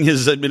 ruining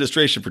his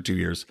administration for 2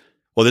 years,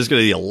 well, there's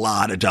going to be a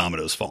lot of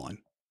dominoes falling.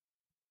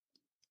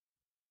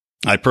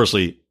 I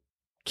personally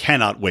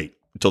cannot wait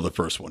until the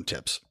first one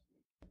tips.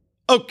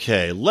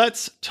 Okay,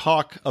 let's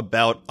talk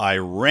about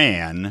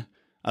Iran.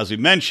 As we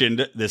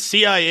mentioned, the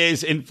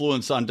CIA's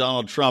influence on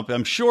Donald Trump,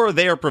 I'm sure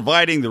they are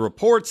providing the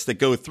reports that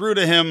go through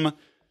to him,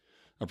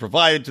 are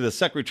provided to the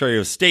Secretary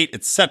of State,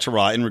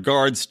 etc., in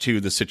regards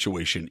to the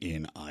situation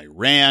in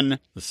Iran.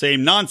 The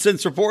same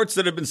nonsense reports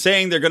that have been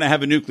saying they're going to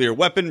have a nuclear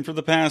weapon for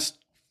the past,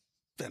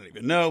 I don't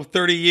even know,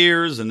 30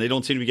 years, and they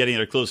don't seem to be getting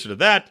any closer to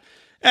that.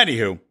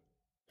 Anywho,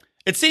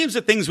 it seems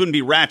that things wouldn't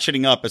be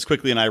ratcheting up as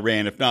quickly in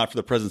Iran if not for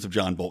the presence of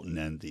John Bolton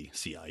and the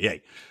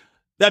CIA.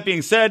 That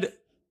being said,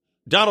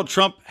 Donald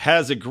Trump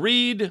has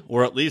agreed,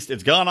 or at least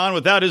it's gone on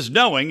without his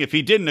knowing if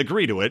he didn't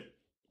agree to it,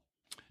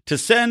 to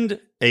send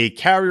a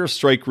carrier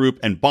strike group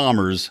and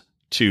bombers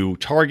to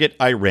target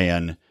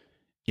Iran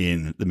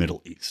in the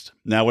Middle East.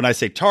 Now, when I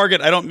say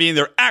target, I don't mean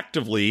they're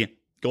actively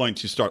going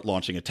to start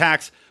launching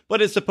attacks, but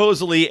it's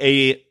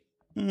supposedly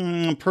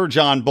per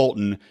John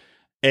Bolton,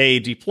 a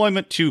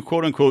deployment to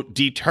quote-unquote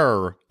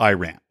deter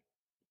Iran.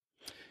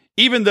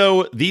 Even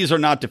though these are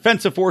not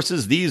defensive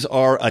forces, these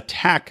are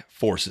attack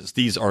forces.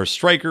 These are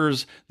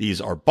strikers.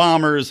 These are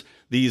bombers.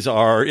 These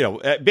are,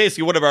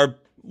 basically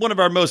one of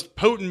our most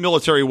potent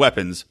military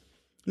weapons.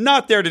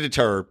 Not there to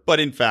deter, but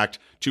in fact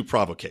to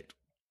provocate.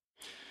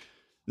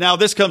 Now,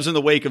 this comes in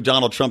the wake of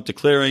Donald Trump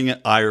declaring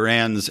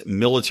Iran's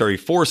military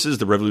forces,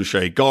 the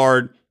Revolutionary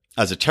Guard,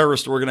 as a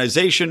terrorist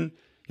organization.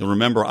 You'll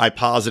remember I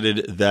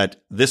posited that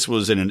this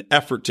was in an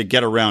effort to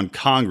get around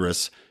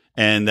Congress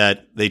and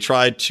that they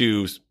tried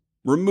to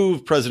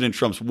remove President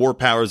Trump's war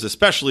powers,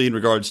 especially in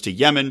regards to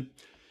Yemen,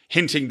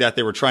 hinting that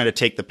they were trying to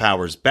take the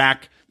powers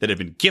back that had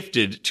been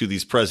gifted to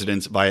these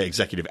presidents via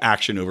executive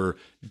action over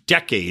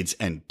decades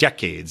and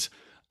decades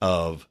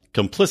of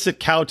complicit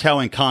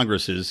kowtowing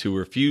Congresses who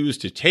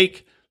refused to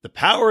take the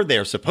power they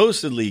are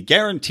supposedly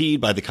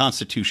guaranteed by the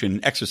Constitution,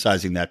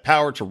 exercising that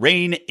power to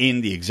reign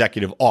in the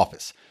executive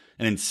office,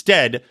 and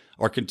instead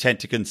are content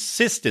to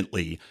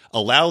consistently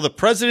allow the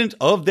president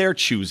of their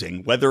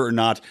choosing, whether or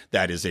not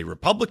that is a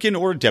Republican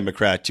or a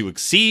Democrat, to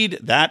exceed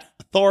that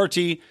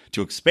authority,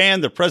 to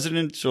expand the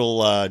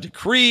presidential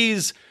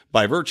decrees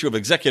by virtue of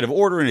executive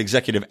order and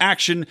executive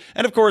action.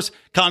 And of course,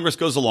 Congress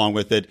goes along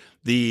with it.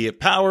 The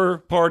power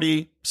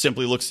party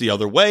simply looks the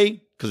other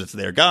way because it's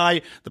their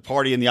guy. The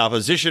party in the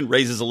opposition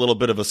raises a little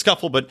bit of a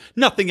scuffle, but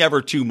nothing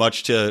ever too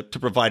much to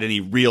provide any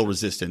real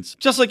resistance.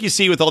 Just like you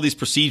see with all these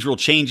procedural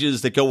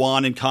changes that go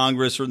on in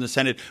Congress or in the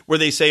Senate, where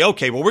they say,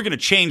 okay, well, we're going to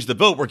change the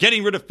vote. We're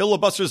getting rid of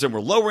filibusters and we're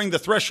lowering the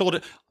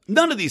threshold.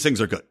 None of these things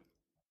are good.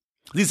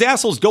 These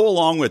assholes go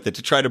along with it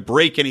to try to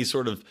break any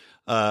sort of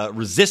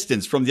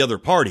resistance from the other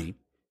party.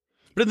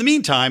 But in the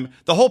meantime,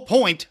 the whole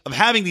point of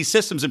having these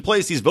systems in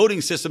place, these voting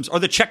systems, are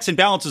the checks and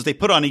balances they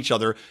put on each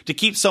other to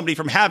keep somebody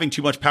from having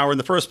too much power in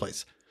the first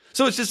place.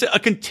 So it's just a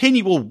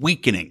continual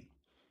weakening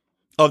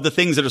of the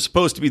things that are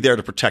supposed to be there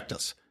to protect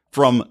us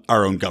from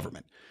our own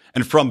government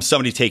and from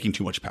somebody taking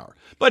too much power.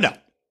 But no,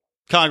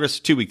 Congress,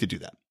 too weak to do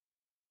that.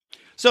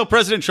 So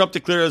President Trump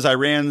declares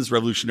Iran's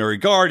Revolutionary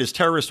Guard his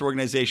terrorist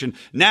organization.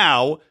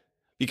 Now,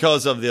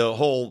 because of the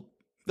whole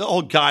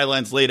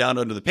guidelines laid out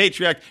under the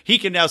Patriot Act, he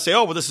can now say,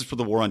 oh, well, this is for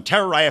the war on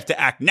terror. I have to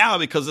act now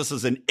because this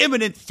is an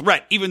imminent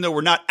threat, even though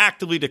we're not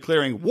actively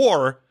declaring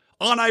war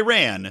on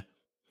Iran.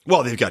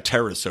 Well, they've got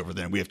terrorists over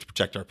there, and we have to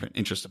protect our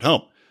interests at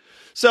home.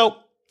 So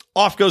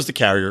off goes the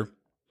carrier.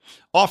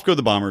 Off go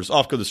the bombers,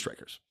 off go the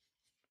strikers.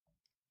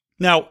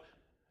 Now,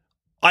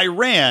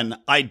 Iran,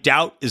 I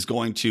doubt, is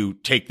going to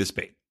take this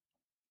bait.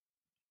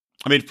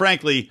 I mean,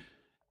 frankly,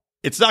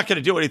 it's not going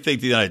to do anything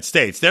to the United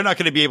States. They're not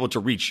going to be able to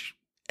reach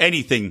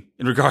anything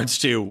in regards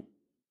to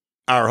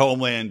our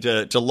homeland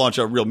to launch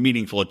a real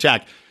meaningful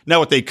attack. Now,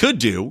 what they could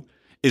do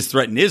is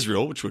threaten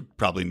Israel, which would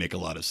probably make a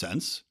lot of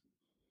sense.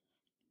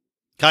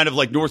 Kind of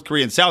like North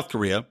Korea and South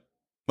Korea.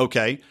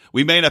 Okay,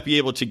 we may not be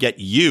able to get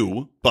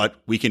you, but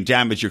we can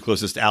damage your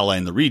closest ally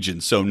in the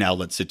region. So now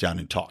let's sit down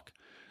and talk.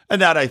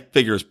 And that, I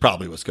figure, is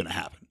probably what's going to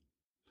happen.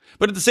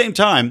 But at the same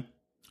time,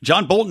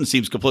 John Bolton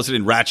seems complicit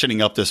in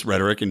ratcheting up this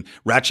rhetoric and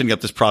ratcheting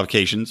up this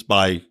provocations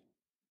by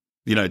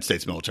the United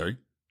States military.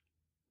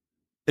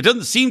 It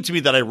doesn't seem to me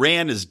that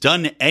Iran has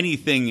done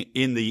anything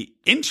in the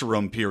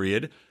interim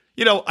period.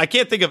 You know, I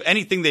can't think of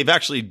anything they've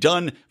actually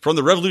done from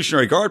the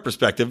Revolutionary Guard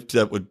perspective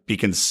that would be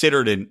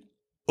considered an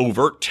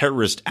overt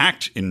terrorist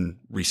act in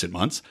recent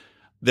months.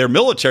 Their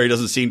military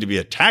doesn't seem to be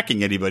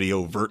attacking anybody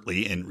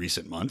overtly in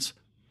recent months,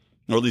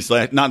 or at least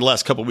not in the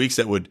last couple of weeks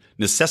that would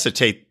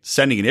necessitate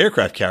sending an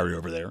aircraft carrier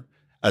over there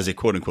as a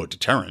quote-unquote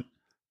deterrent.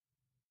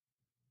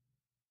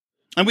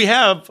 And we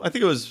have, I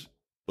think it was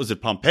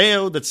it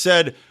Pompeo that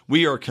said,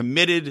 we are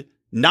committed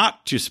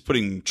not to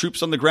putting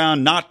troops on the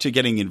ground, not to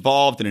getting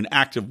involved in an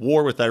active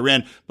war with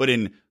Iran, but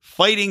in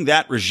fighting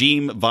that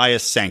regime via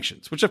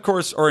sanctions, which of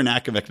course are an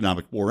act of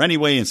economic war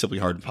anyway and simply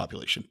harden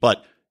population.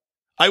 But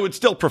I would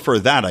still prefer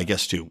that, I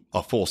guess, to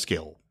a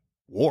full-scale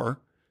war.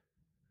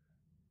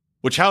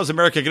 Which, how is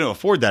America going to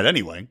afford that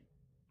anyway?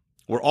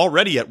 We're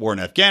already at war in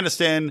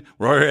Afghanistan.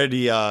 We're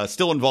already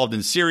still involved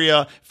in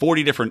Syria,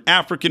 40 different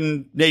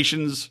African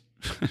nations.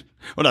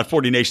 Well, not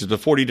 40 nations, but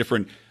 40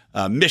 different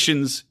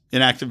missions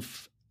in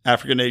active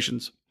African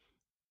nations.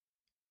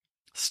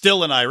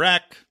 Still in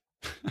Iraq.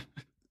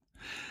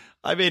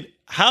 I mean,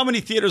 how many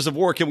theaters of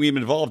war can we be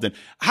involved in?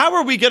 How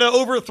are we going to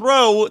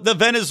overthrow the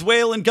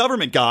Venezuelan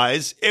government,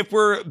 guys, if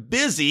we're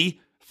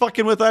busy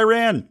fucking with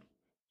Iran?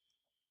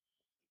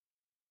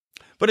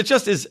 But it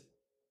just is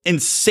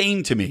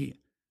insane to me.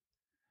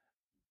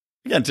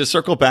 Again, to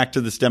circle back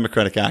to this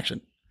democratic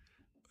action.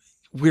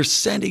 We're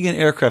sending an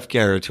aircraft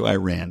carrier to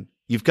Iran.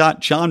 You've got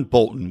John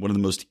Bolton, one of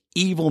the most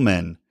evil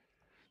men,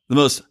 the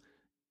most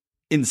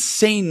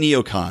insane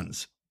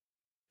neocons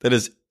that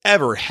has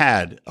ever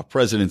had a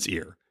president's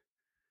ear,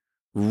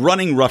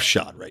 running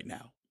roughshod right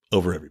now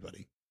over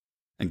everybody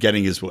and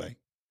getting his way.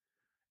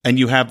 And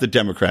you have the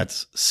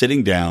Democrats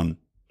sitting down,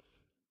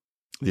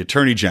 the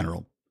attorney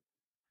general,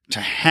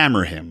 to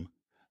hammer him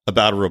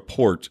about a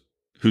report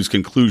whose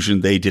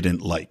conclusion they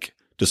didn't like,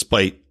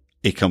 despite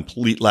a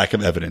complete lack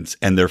of evidence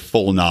and their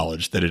full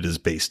knowledge that it is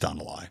based on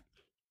a lie.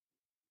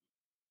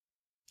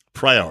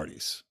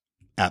 Priorities.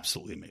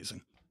 Absolutely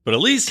amazing. But at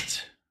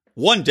least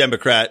one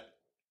Democrat,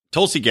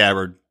 Tulsi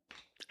Gabbard,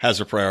 has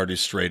her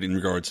priorities straight in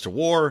regards to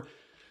war.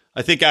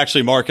 I think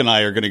actually Mark and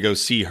I are going to go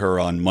see her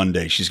on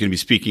Monday. She's going to be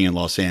speaking in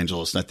Los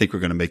Angeles, and I think we're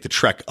going to make the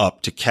trek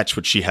up to catch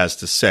what she has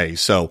to say.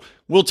 So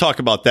we'll talk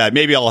about that.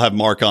 Maybe I'll have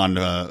Mark on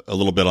a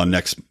little bit on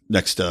next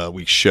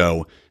week's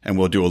show, and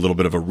we'll do a little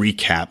bit of a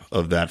recap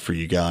of that for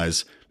you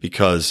guys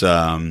because,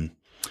 I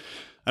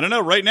don't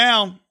know, right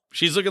now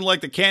she's looking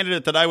like the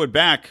candidate that I would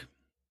back.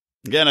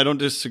 Again, I don't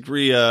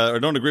disagree or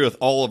don't agree with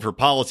all of her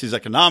policies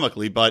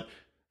economically, but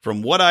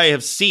from what I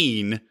have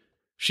seen,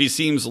 she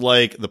seems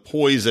like the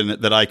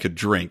poison that I could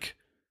drink,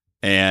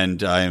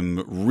 and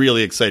I'm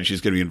really excited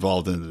she's going to be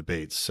involved in the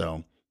debates.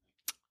 So,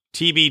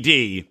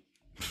 TBD.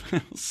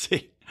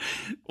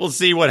 We'll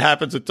see what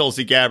happens with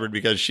Tulsi Gabbard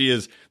because she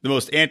is the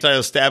most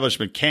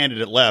anti-establishment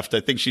candidate left.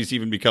 I think she's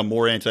even become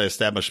more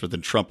anti-establishment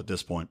than Trump at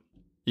this point.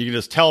 You can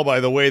just tell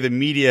by the way the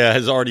media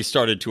has already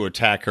started to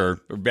attack her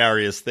for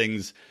various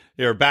things.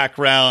 Her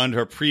background,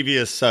 her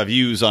previous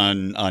views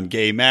on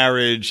gay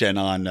marriage and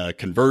on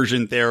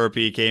conversion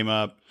therapy came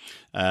up.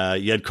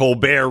 You had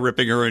Colbert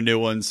ripping her a new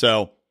one.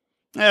 So,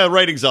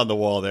 writing's on the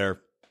wall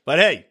there. But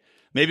hey,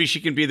 maybe she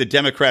can be the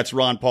Democrats'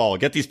 Ron Paul.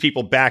 Get these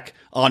people back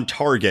on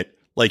target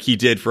like he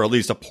did for at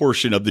least a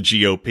portion of the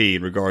GOP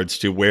in regards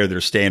to where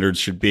their standards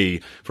should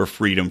be for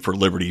freedom, for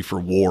liberty, for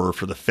war,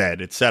 for the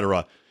Fed,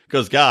 etc.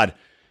 Because, God,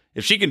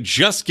 if she can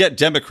just get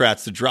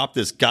Democrats to drop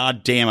this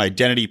goddamn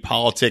identity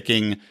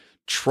politicking,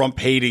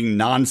 Trump-hating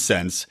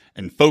nonsense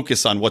and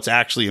focus on what's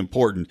actually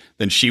important,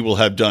 then she will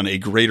have done a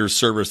greater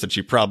service than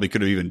she probably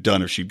could have even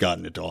done if she'd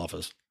gotten into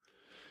office,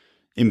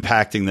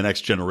 impacting the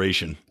next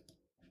generation.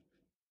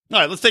 All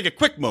right, let's take a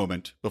quick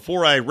moment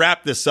before I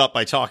wrap this up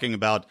by talking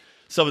about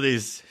some of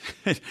these.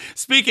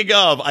 Speaking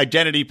of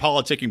identity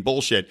politicking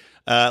bullshit,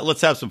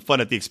 let's have some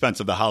fun at the expense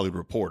of the Hollywood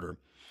Reporter.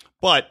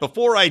 But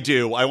before I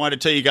do, I want to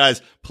tell you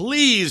guys,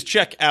 please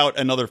check out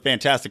another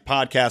fantastic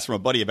podcast from a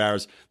buddy of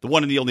ours, the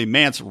one and the only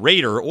Mance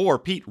Raider, or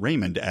Pete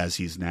Raymond, as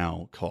he's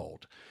now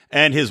called,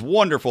 and his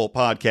wonderful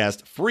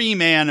podcast, Free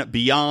Man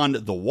Beyond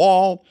the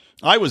Wall.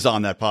 I was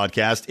on that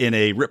podcast in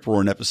a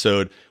rip-roaring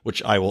episode,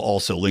 which I will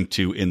also link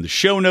to in the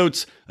show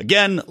notes.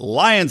 Again,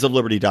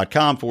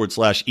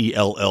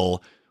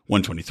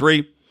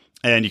 lionsofliberty.com/ELL123.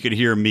 And you can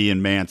hear me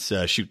and Mance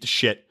shoot the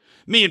shit.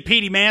 Me and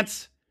Petey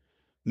Mance,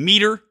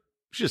 Meter. We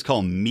should just call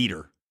him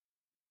Meter.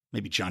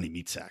 Maybe Johnny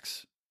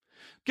Meatsacks.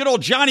 Good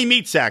old Johnny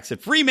Meatsacks at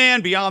Free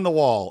Man Beyond the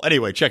Wall.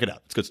 Anyway, check it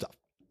out. It's good stuff.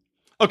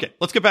 Okay,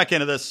 let's get back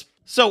into this.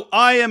 So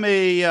I am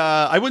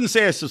I wouldn't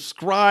say I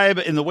subscribe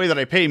in the way that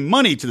I pay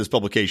money to this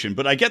publication,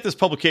 but I get this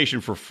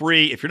publication for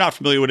free. If you're not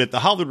familiar with it, the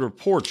Hollywood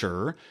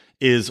Reporter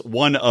is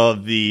one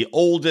of the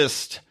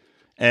oldest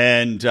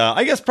and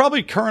I guess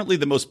probably currently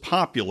the most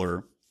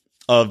popular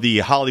of the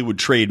Hollywood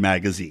trade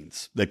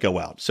magazines that go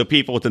out. So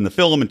people within the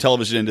film and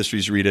television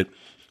industries read it.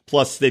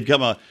 Plus, they've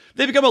become a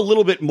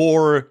little bit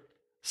more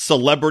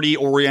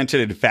celebrity-oriented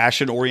and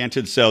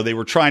fashion-oriented, so they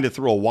were trying to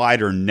throw a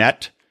wider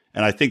net,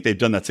 and I think they've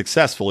done that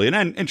successfully.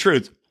 And in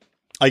truth,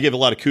 I give a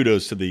lot of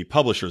kudos to the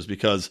publishers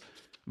because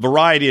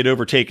Variety had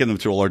overtaken them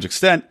to a large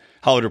extent.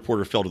 Hollywood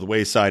Reporter fell to the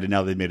wayside, and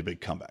now they've made a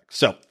big comeback.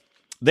 So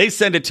they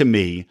send it to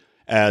me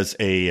as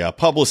a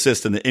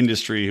publicist in the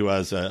industry who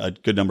has a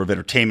good number of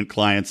entertainment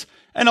clients,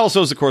 and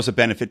also is, of course, a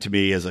benefit to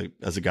me as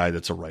a guy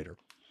that's a writer.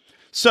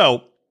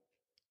 So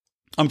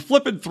I'm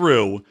flipping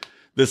through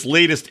this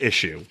latest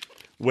issue,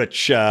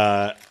 which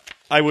I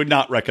would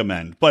not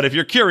recommend. But if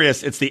you're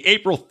curious, it's the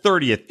April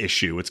 30th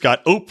issue. It's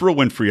got Oprah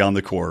Winfrey on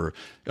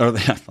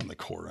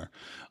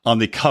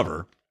the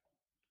cover.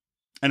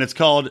 And it's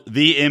called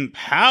The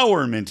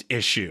Empowerment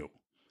Issue.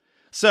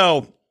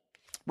 So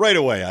right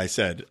away, I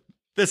said,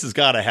 this has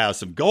got to have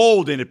some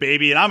gold in it,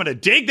 baby. And I'm going to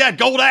dig that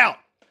gold out.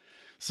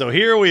 So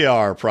here we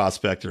are,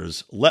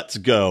 prospectors. Let's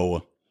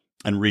go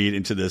and read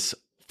into this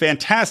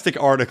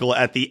fantastic article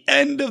at the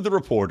end of the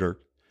Reporter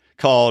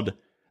called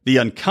The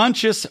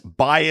Unconscious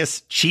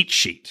Bias Cheat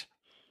Sheet.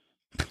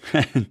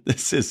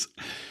 Here's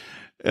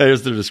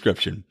the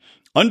description.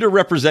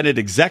 Underrepresented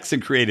execs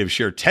and creatives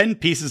share 10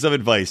 pieces of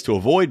advice to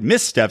avoid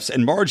missteps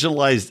and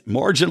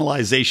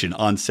marginalization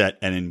on set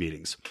and in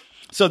meetings.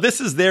 So this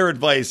is their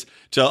advice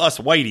to us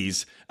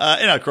whiteys.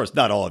 And of course,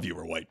 not all of you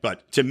are white,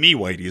 but to me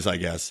whiteys, I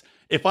guess,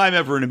 if I'm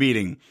ever in a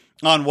meeting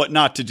on what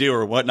not to do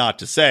or what not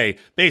to say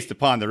based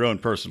upon their own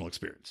personal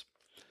experience.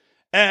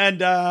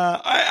 And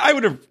I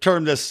would have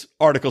termed this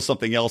article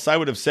something else. I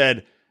would have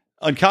said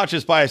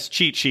unconscious bias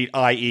cheat sheet,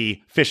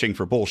 i.e. fishing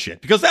for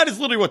bullshit. Because that is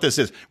literally what this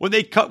is. When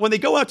they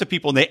go out to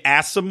people and they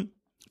ask them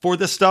for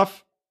this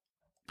stuff,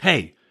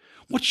 hey,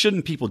 what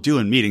shouldn't people do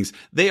in meetings?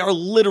 They are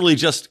literally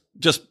just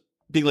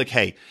being like,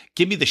 hey,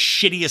 give me the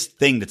shittiest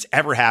thing that's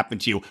ever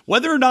happened to you.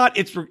 Whether or not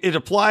it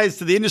applies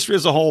to the industry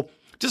as a whole,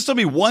 just tell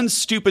me one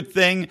stupid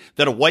thing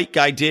that a white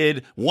guy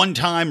did one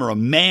time or a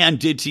man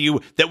did to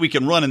you that we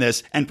can run in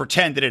this and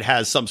pretend that it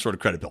has some sort of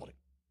credibility.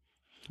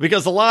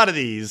 Because a lot of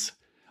these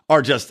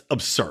are just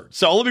absurd.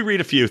 So let me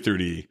read a few through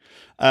to you.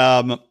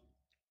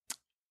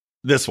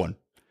 This one.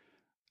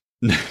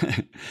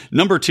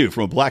 Number 2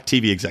 from a black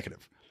TV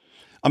executive.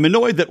 I'm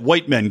annoyed that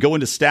white men go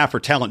into staff or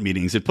talent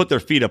meetings and put their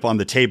feet up on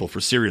the table for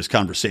serious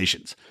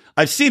conversations.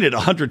 I've seen it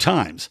 100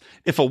 times.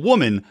 If a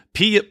woman,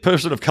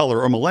 person of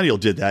color, or millennial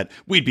did that,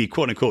 we'd be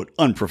quote-unquote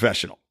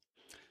unprofessional.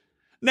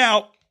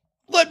 Now,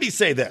 let me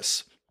say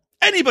this.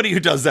 Anybody who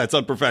does that's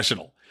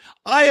unprofessional.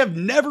 I have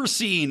never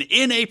seen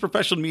in a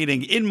professional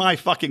meeting in my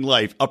fucking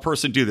life a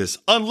person do this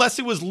unless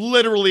it was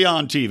literally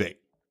on TV.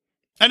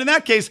 And in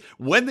that case,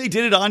 when they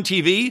did it on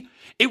TV,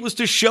 it was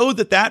to show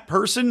that that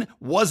person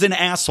was an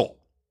asshole.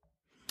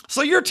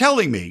 So you're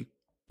telling me,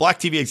 black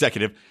TV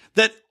executive,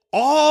 that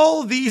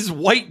all these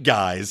white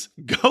guys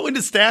go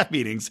into staff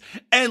meetings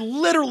and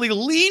literally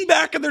lean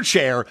back in their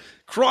chair,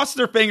 cross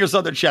their fingers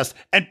on their chest,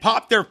 and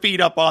pop their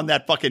feet up on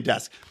that fucking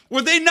desk.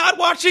 Were they not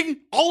watching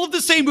all of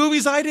the same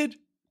movies I did?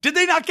 Did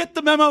they not get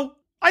the memo?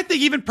 I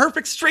think even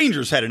Perfect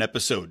Strangers had an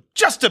episode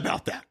just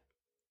about that.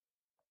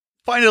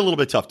 Find it a little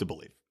bit tough to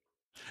believe.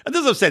 And this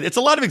is what I'm saying. It's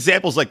a lot of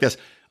examples like this.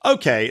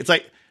 Okay, it's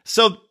like,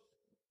 so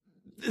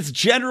it's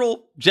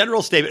general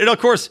statement. And of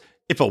course,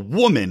 if a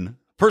woman,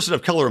 person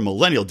of color, or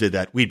millennial did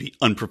that, we'd be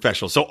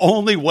unprofessional. So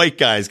only white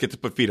guys get to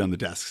put feet on the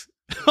desks.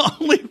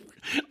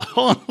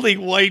 only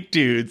white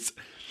dudes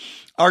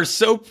are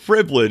so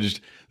privileged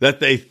that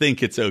they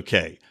think it's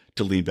okay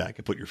to lean back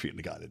and put your feet on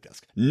the goddamn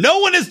desk. No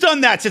one has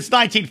done that since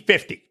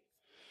 1950.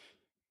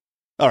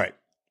 All right.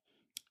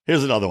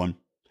 Here's another one.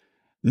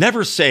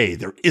 Never say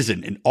there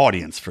isn't an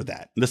audience for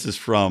that. This is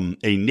from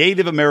a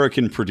Native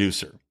American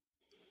producer.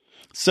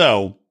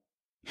 So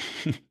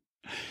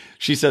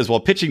she says, while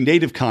pitching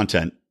native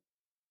content,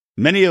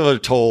 many of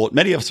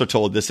us are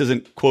told this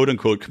isn't quote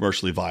unquote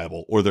commercially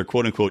viable or there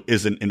quote unquote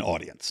isn't an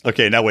audience.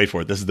 Okay, now wait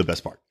for it. This is the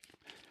best part.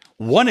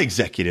 One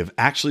executive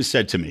actually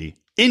said to me,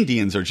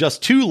 Indians are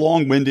just too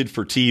long-winded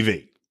for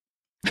TV.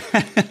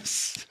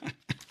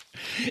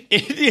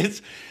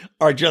 Indians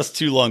are just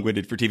too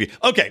long-winded for TV.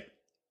 Okay.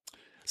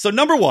 So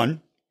number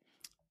one,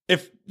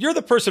 if you're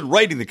the person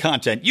writing the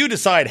content, you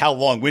decide how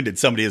long-winded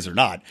somebody is or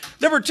not.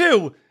 Number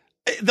two,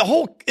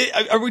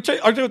 are we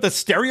talking about the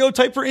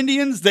stereotype for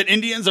Indians? That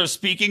Indians are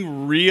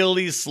speaking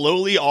really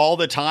slowly all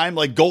the time?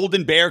 Like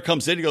Golden Bear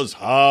comes in and goes,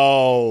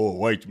 "How,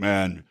 white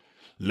man,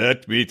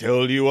 let me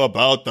tell you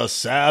about the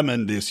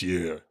salmon this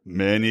year.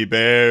 Many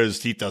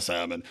bears eat the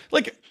salmon."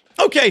 Like,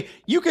 Okay,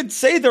 you could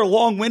say they're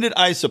long-winded,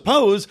 I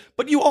suppose,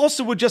 but you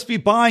also would just be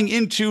buying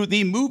into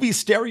the movie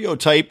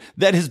stereotype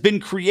that has been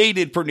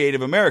created for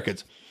Native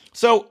Americans.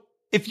 So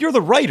if you're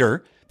the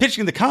writer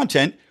pitching the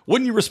content,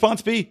 wouldn't your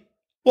response be,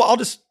 well, I'll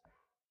just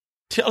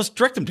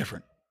direct them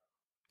different?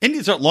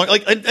 Indians aren't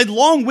and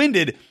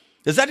long-winded.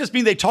 Does that just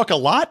mean they talk a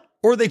lot,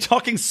 or are they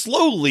talking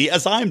slowly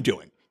as I'm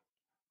doing?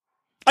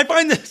 I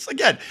find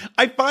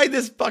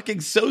this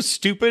fucking so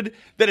stupid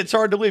that it's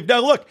hard to believe.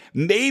 Now, look,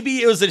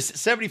 maybe it was a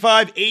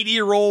 75,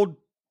 80-year-old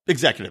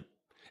executive.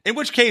 In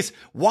which case,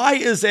 why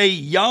is a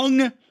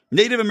young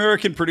Native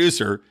American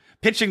producer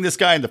pitching this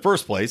guy in the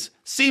first place?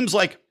 Seems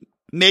like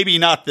maybe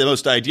not the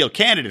most ideal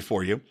candidate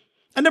for you.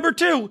 And number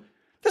two,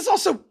 there's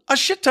also a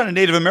shit ton of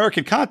Native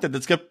American content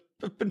that's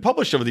been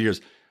published over the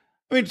years.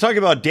 I mean, talking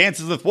about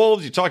Dances with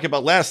Wolves, you talk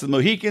about Last of the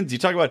Mohicans, you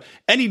talk about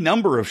any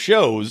number of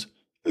shows.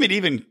 I mean,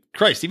 even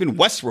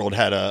Westworld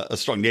had a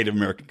strong Native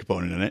American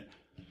component in it.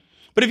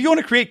 But if you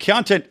want to create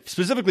content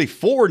specifically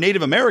for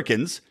Native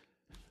Americans,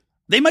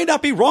 they might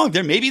not be wrong.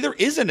 Maybe there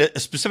isn't a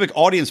specific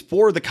audience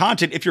for the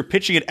content if you're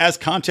pitching it as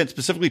content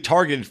specifically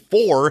targeted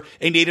for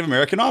a Native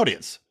American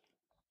audience.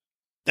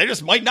 There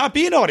just might not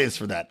be an audience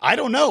for that. I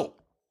don't know.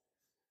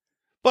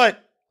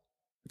 But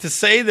to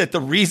say that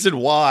the reason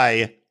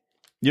why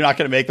you're not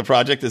going to make the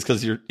project is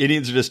because your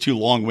Indians are just too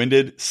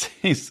long-winded,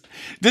 this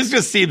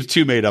just seems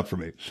too made up for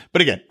me.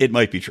 But again, it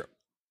might be true.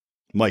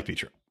 Might be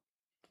true.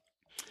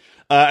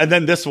 And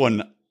then this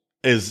one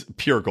is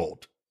pure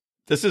gold.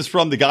 This is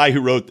from the guy who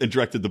wrote and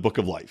directed The Book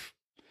of Life.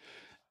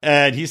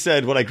 And he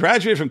said, when I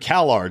graduated from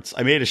Cal Arts,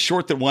 I made a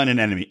short that won an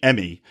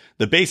Emmy,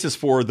 the basis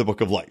for The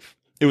Book of Life.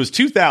 It was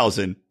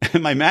 2000,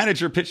 and my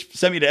manager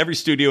sent me to every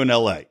studio in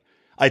LA.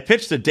 I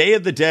pitched a Day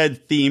of the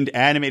Dead themed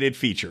animated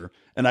feature,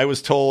 and I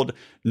was told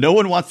no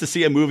one wants to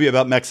see a movie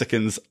about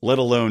Mexicans, let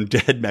alone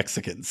dead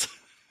Mexicans.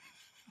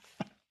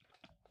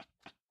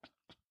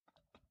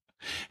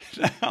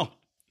 Now,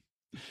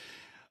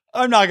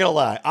 I'm not going to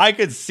lie. I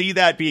could see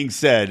that being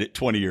said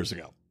 20 years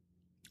ago.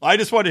 I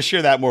just wanted to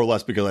share that more or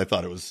less because I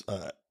thought it was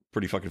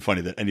pretty fucking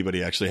funny that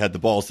anybody actually had the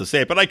balls to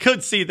say it. But I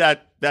could see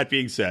that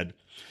being said.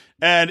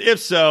 And if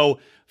so,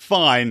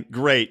 fine,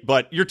 great.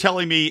 But you're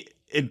telling me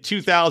in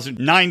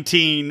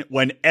 2019,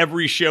 when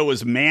every show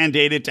is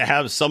mandated to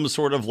have some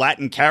sort of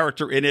Latin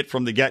character in it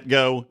from the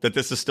get-go, that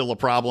this is still a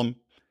problem?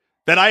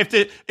 That I have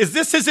to... Is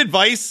this his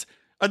advice?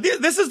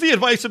 This is the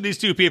advice of these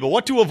two people.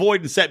 What to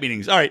avoid in set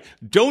meetings. All right,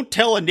 don't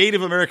tell a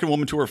Native American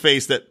woman to her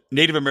face that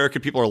Native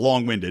American people are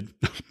long-winded,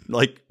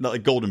 like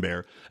Golden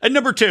Bear. And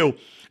number two,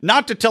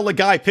 not to tell a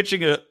guy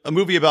pitching a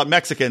movie about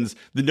Mexicans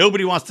that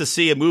nobody wants to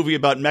see a movie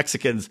about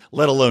Mexicans,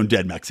 let alone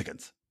dead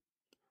Mexicans.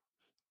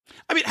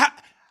 I mean,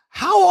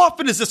 how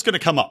often is this going to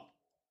come up?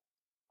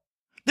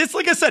 This,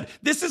 like I said,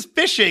 this is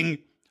fishing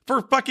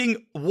for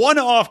fucking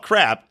one-off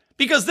crap,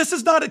 because this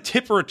is not a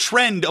tip or a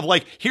trend of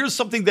like, here's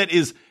something that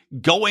is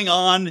going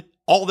on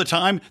all the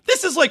time.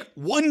 This is like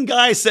one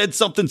guy said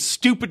something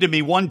stupid to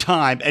me one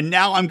time, and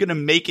now I'm going to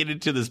make it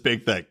into this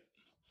big thing.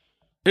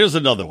 Here's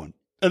another one.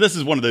 And this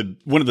is one of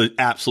the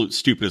absolute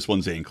stupidest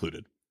ones they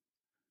included.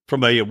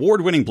 From an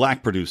award-winning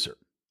black producer.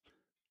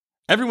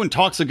 Everyone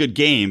talks a good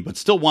game, but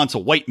still wants a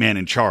white man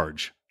in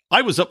charge.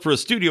 I was up for a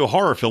studio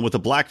horror film with a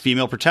black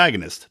female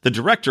protagonist. The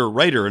director,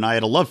 writer, and I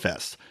had a love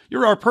fest.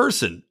 You're our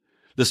person.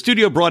 The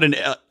studio brought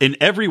in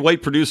every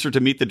white producer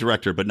to meet the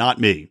director, but not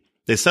me.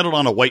 They settled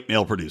on a white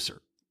male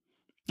producer.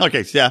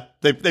 Okay, so yeah,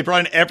 they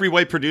brought in every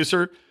white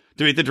producer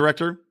to meet the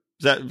director.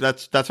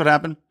 That's what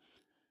happened?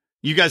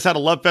 You guys had a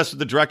love fest with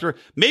the director.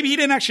 Maybe he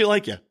didn't actually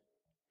like you.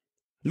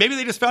 Maybe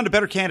they just found a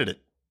better candidate.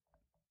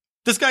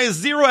 This guy has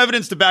zero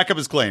evidence to back up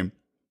his claim.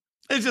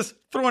 He's just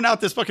throwing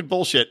out this fucking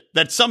bullshit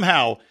that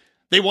somehow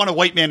they want a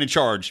white man in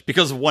charge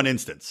because of one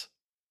instance.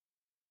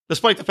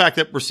 Despite the fact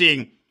that we're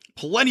seeing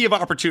plenty of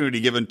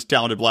opportunity given to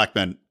talented black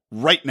men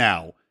right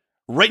now,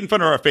 right in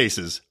front of our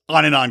faces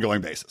on an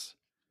ongoing basis.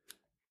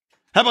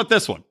 How about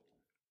this one?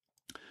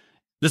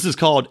 This is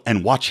called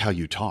And Watch How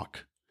You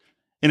Talk.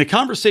 In a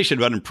conversation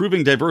about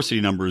improving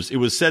diversity numbers, it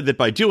was said that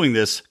by doing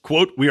this,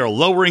 quote, we are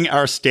lowering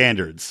our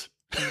standards.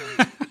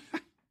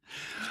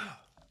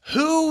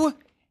 Who,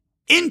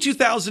 in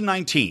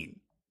 2019,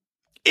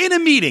 in a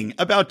meeting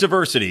about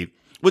diversity,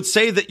 would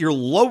say that you're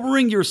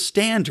lowering your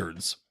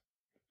standards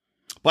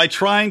by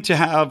trying to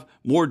have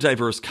more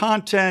diverse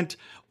content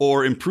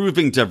or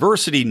improving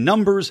diversity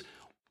numbers?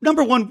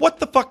 Number one, what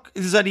the fuck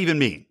does that even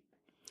mean?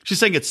 She's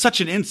saying it's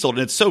such an insult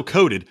and it's so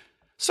coded.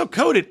 So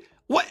coded?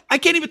 What? I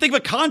can't even think of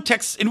a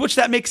context in which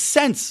that makes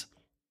sense.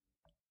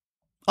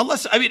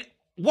 Unless, I mean,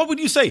 what would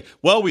you say?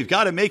 Well, we've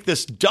got to make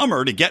this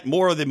dumber to get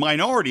more of the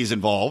minorities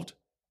involved.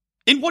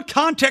 In what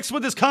context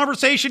would this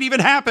conversation even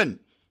happen?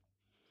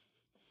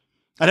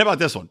 And how about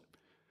this one?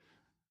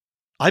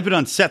 I've been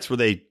on sets where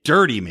they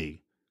dirty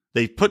me.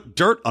 They put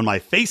dirt on my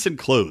face and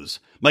clothes.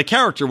 My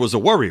character was a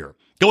warrior.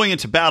 Going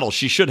into battle,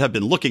 she should have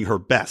been looking her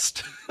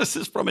best. This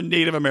is from a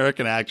Native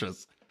American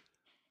actress.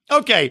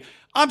 Okay,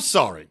 I'm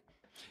sorry.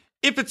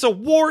 If it's a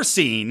war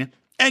scene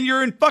and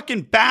you're in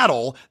fucking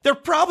battle, they're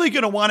probably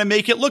going to want to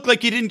make it look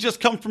like you didn't just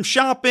come from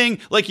shopping,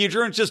 like you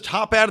didn't just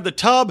hop out of the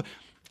tub,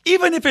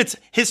 even if it's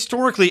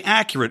historically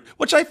accurate,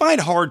 which I find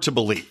hard to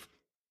believe.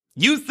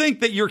 You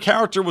think that your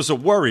character was a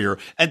warrior,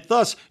 and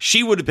thus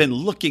she would have been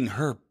looking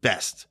her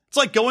best. It's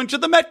like going to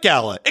the Met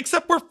Gala,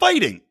 except we're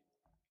fighting.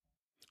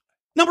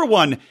 Number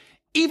one,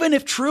 even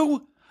if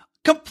true,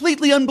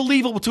 completely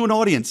unbelievable to an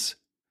audience.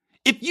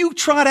 If you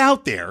trot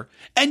out there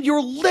and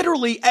you're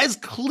literally as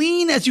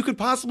clean as you could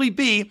possibly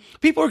be,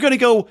 people are going to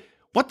go,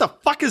 what the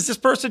fuck is this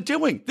person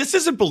doing? This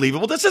isn't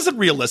believable. This isn't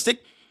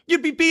realistic.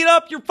 You'd be beat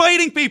up. You're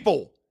fighting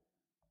people.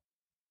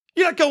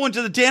 You're not going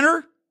to the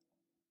dinner.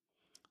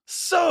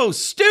 So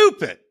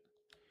stupid.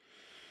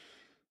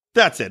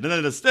 That's it. And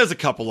then there's a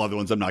couple other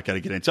ones I'm not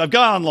going to get into. I've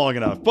gone on long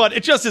enough. But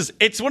it just is,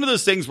 it's one of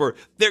those things where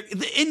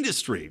the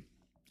industry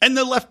and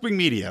the left-wing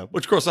media,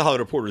 which of course the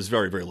Hollywood Reporter is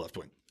very, very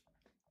left-wing,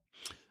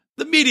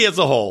 the media as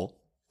a whole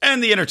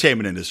and the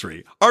entertainment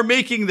industry are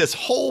making this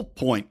whole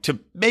point to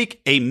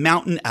make a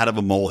mountain out of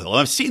a molehill. And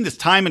I've seen this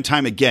time and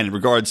time again in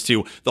regards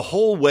to the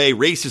whole way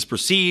race is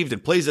perceived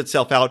and plays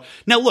itself out.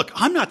 Now, look,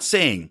 I'm not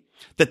saying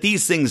that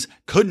these things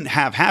couldn't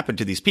have happened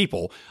to these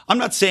people. I'm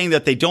not saying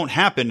that they don't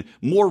happen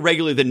more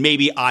regularly than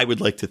maybe I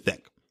would like to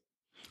think.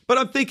 But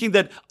I'm thinking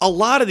that a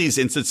lot of these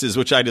instances,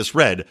 which I just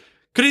read,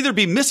 could either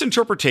be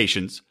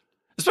misinterpretations,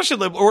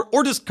 especially,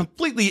 or just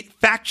completely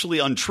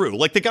factually untrue.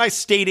 Like the guy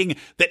stating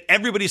that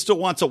everybody still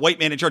wants a white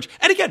man in charge.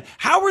 And again,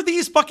 how are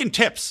these fucking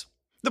tips?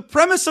 The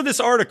premise of this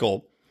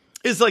article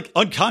is like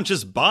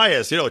unconscious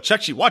bias.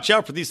 Check sheet, watch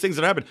out for these things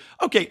that happen.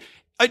 Okay,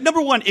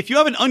 number one, if you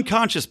have an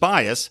unconscious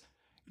bias,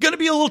 going to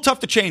be a little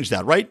tough to change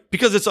that, right?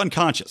 Because it's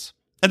unconscious.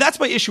 And that's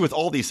my issue with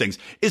all these things,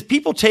 is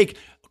people take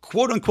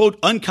quote unquote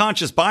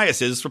unconscious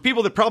biases for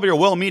people that probably are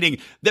well-meaning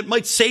that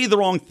might say the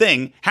wrong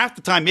thing half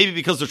the time, maybe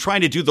because they're trying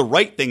to do the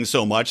right thing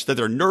so much that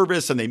they're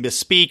nervous and they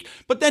misspeak.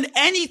 But then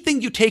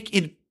anything you take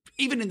in,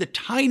 even in the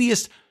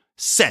tiniest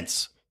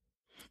sense,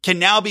 can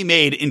now be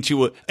made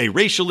into a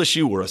racial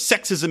issue or a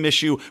sexism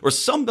issue or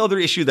some other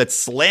issue that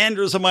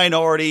slanders a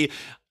minority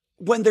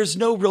when there's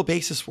no real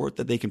basis for it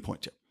that they can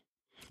point to.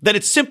 That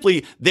it's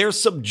simply their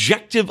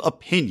subjective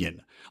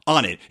opinion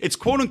on it. It's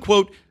quote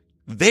unquote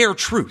their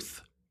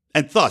truth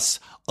and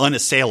thus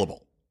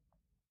unassailable.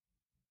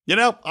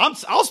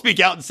 I'll speak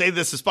out and say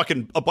this is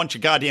fucking a bunch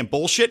of goddamn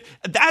bullshit.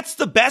 That's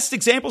the best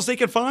examples they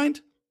can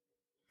find.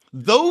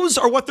 Those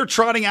are what they're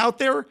trotting out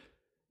there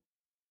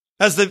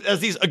as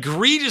these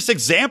egregious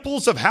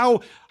examples of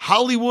how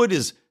Hollywood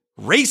is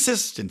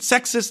racist and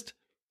sexist.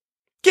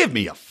 Give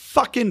me a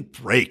fucking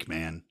break,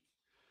 man.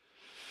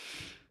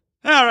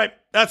 All right.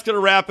 That's going to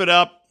wrap it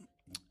up.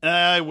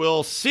 I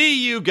will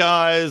see you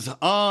guys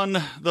on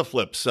the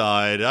flip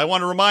side. I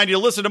want to remind you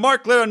to listen to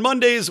Mark Blair on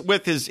Mondays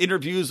with his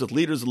interviews with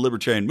leaders of the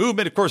libertarian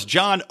movement. Of course,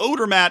 John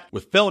Odermatt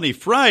with Felony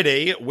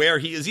Friday, where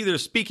he is either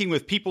speaking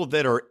with people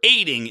that are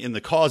aiding in the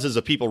causes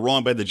of people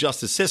wronged by the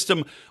justice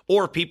system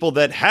or people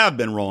that have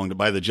been wronged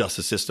by the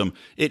justice system.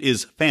 It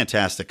is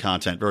fantastic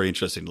content, very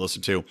interesting to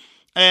listen to.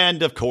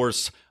 And of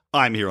course,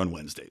 I'm here on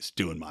Wednesdays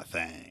doing my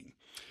thing.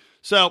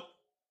 So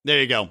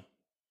there you go.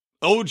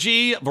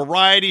 OG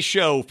variety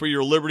show for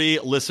your Liberty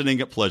listening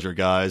pleasure,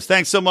 guys.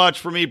 Thanks so much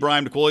for me,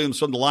 Brian McWilliams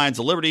from the Lions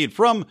of Liberty and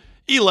from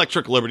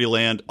Electric Liberty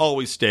Land.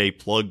 Always stay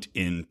plugged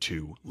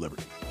into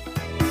Liberty.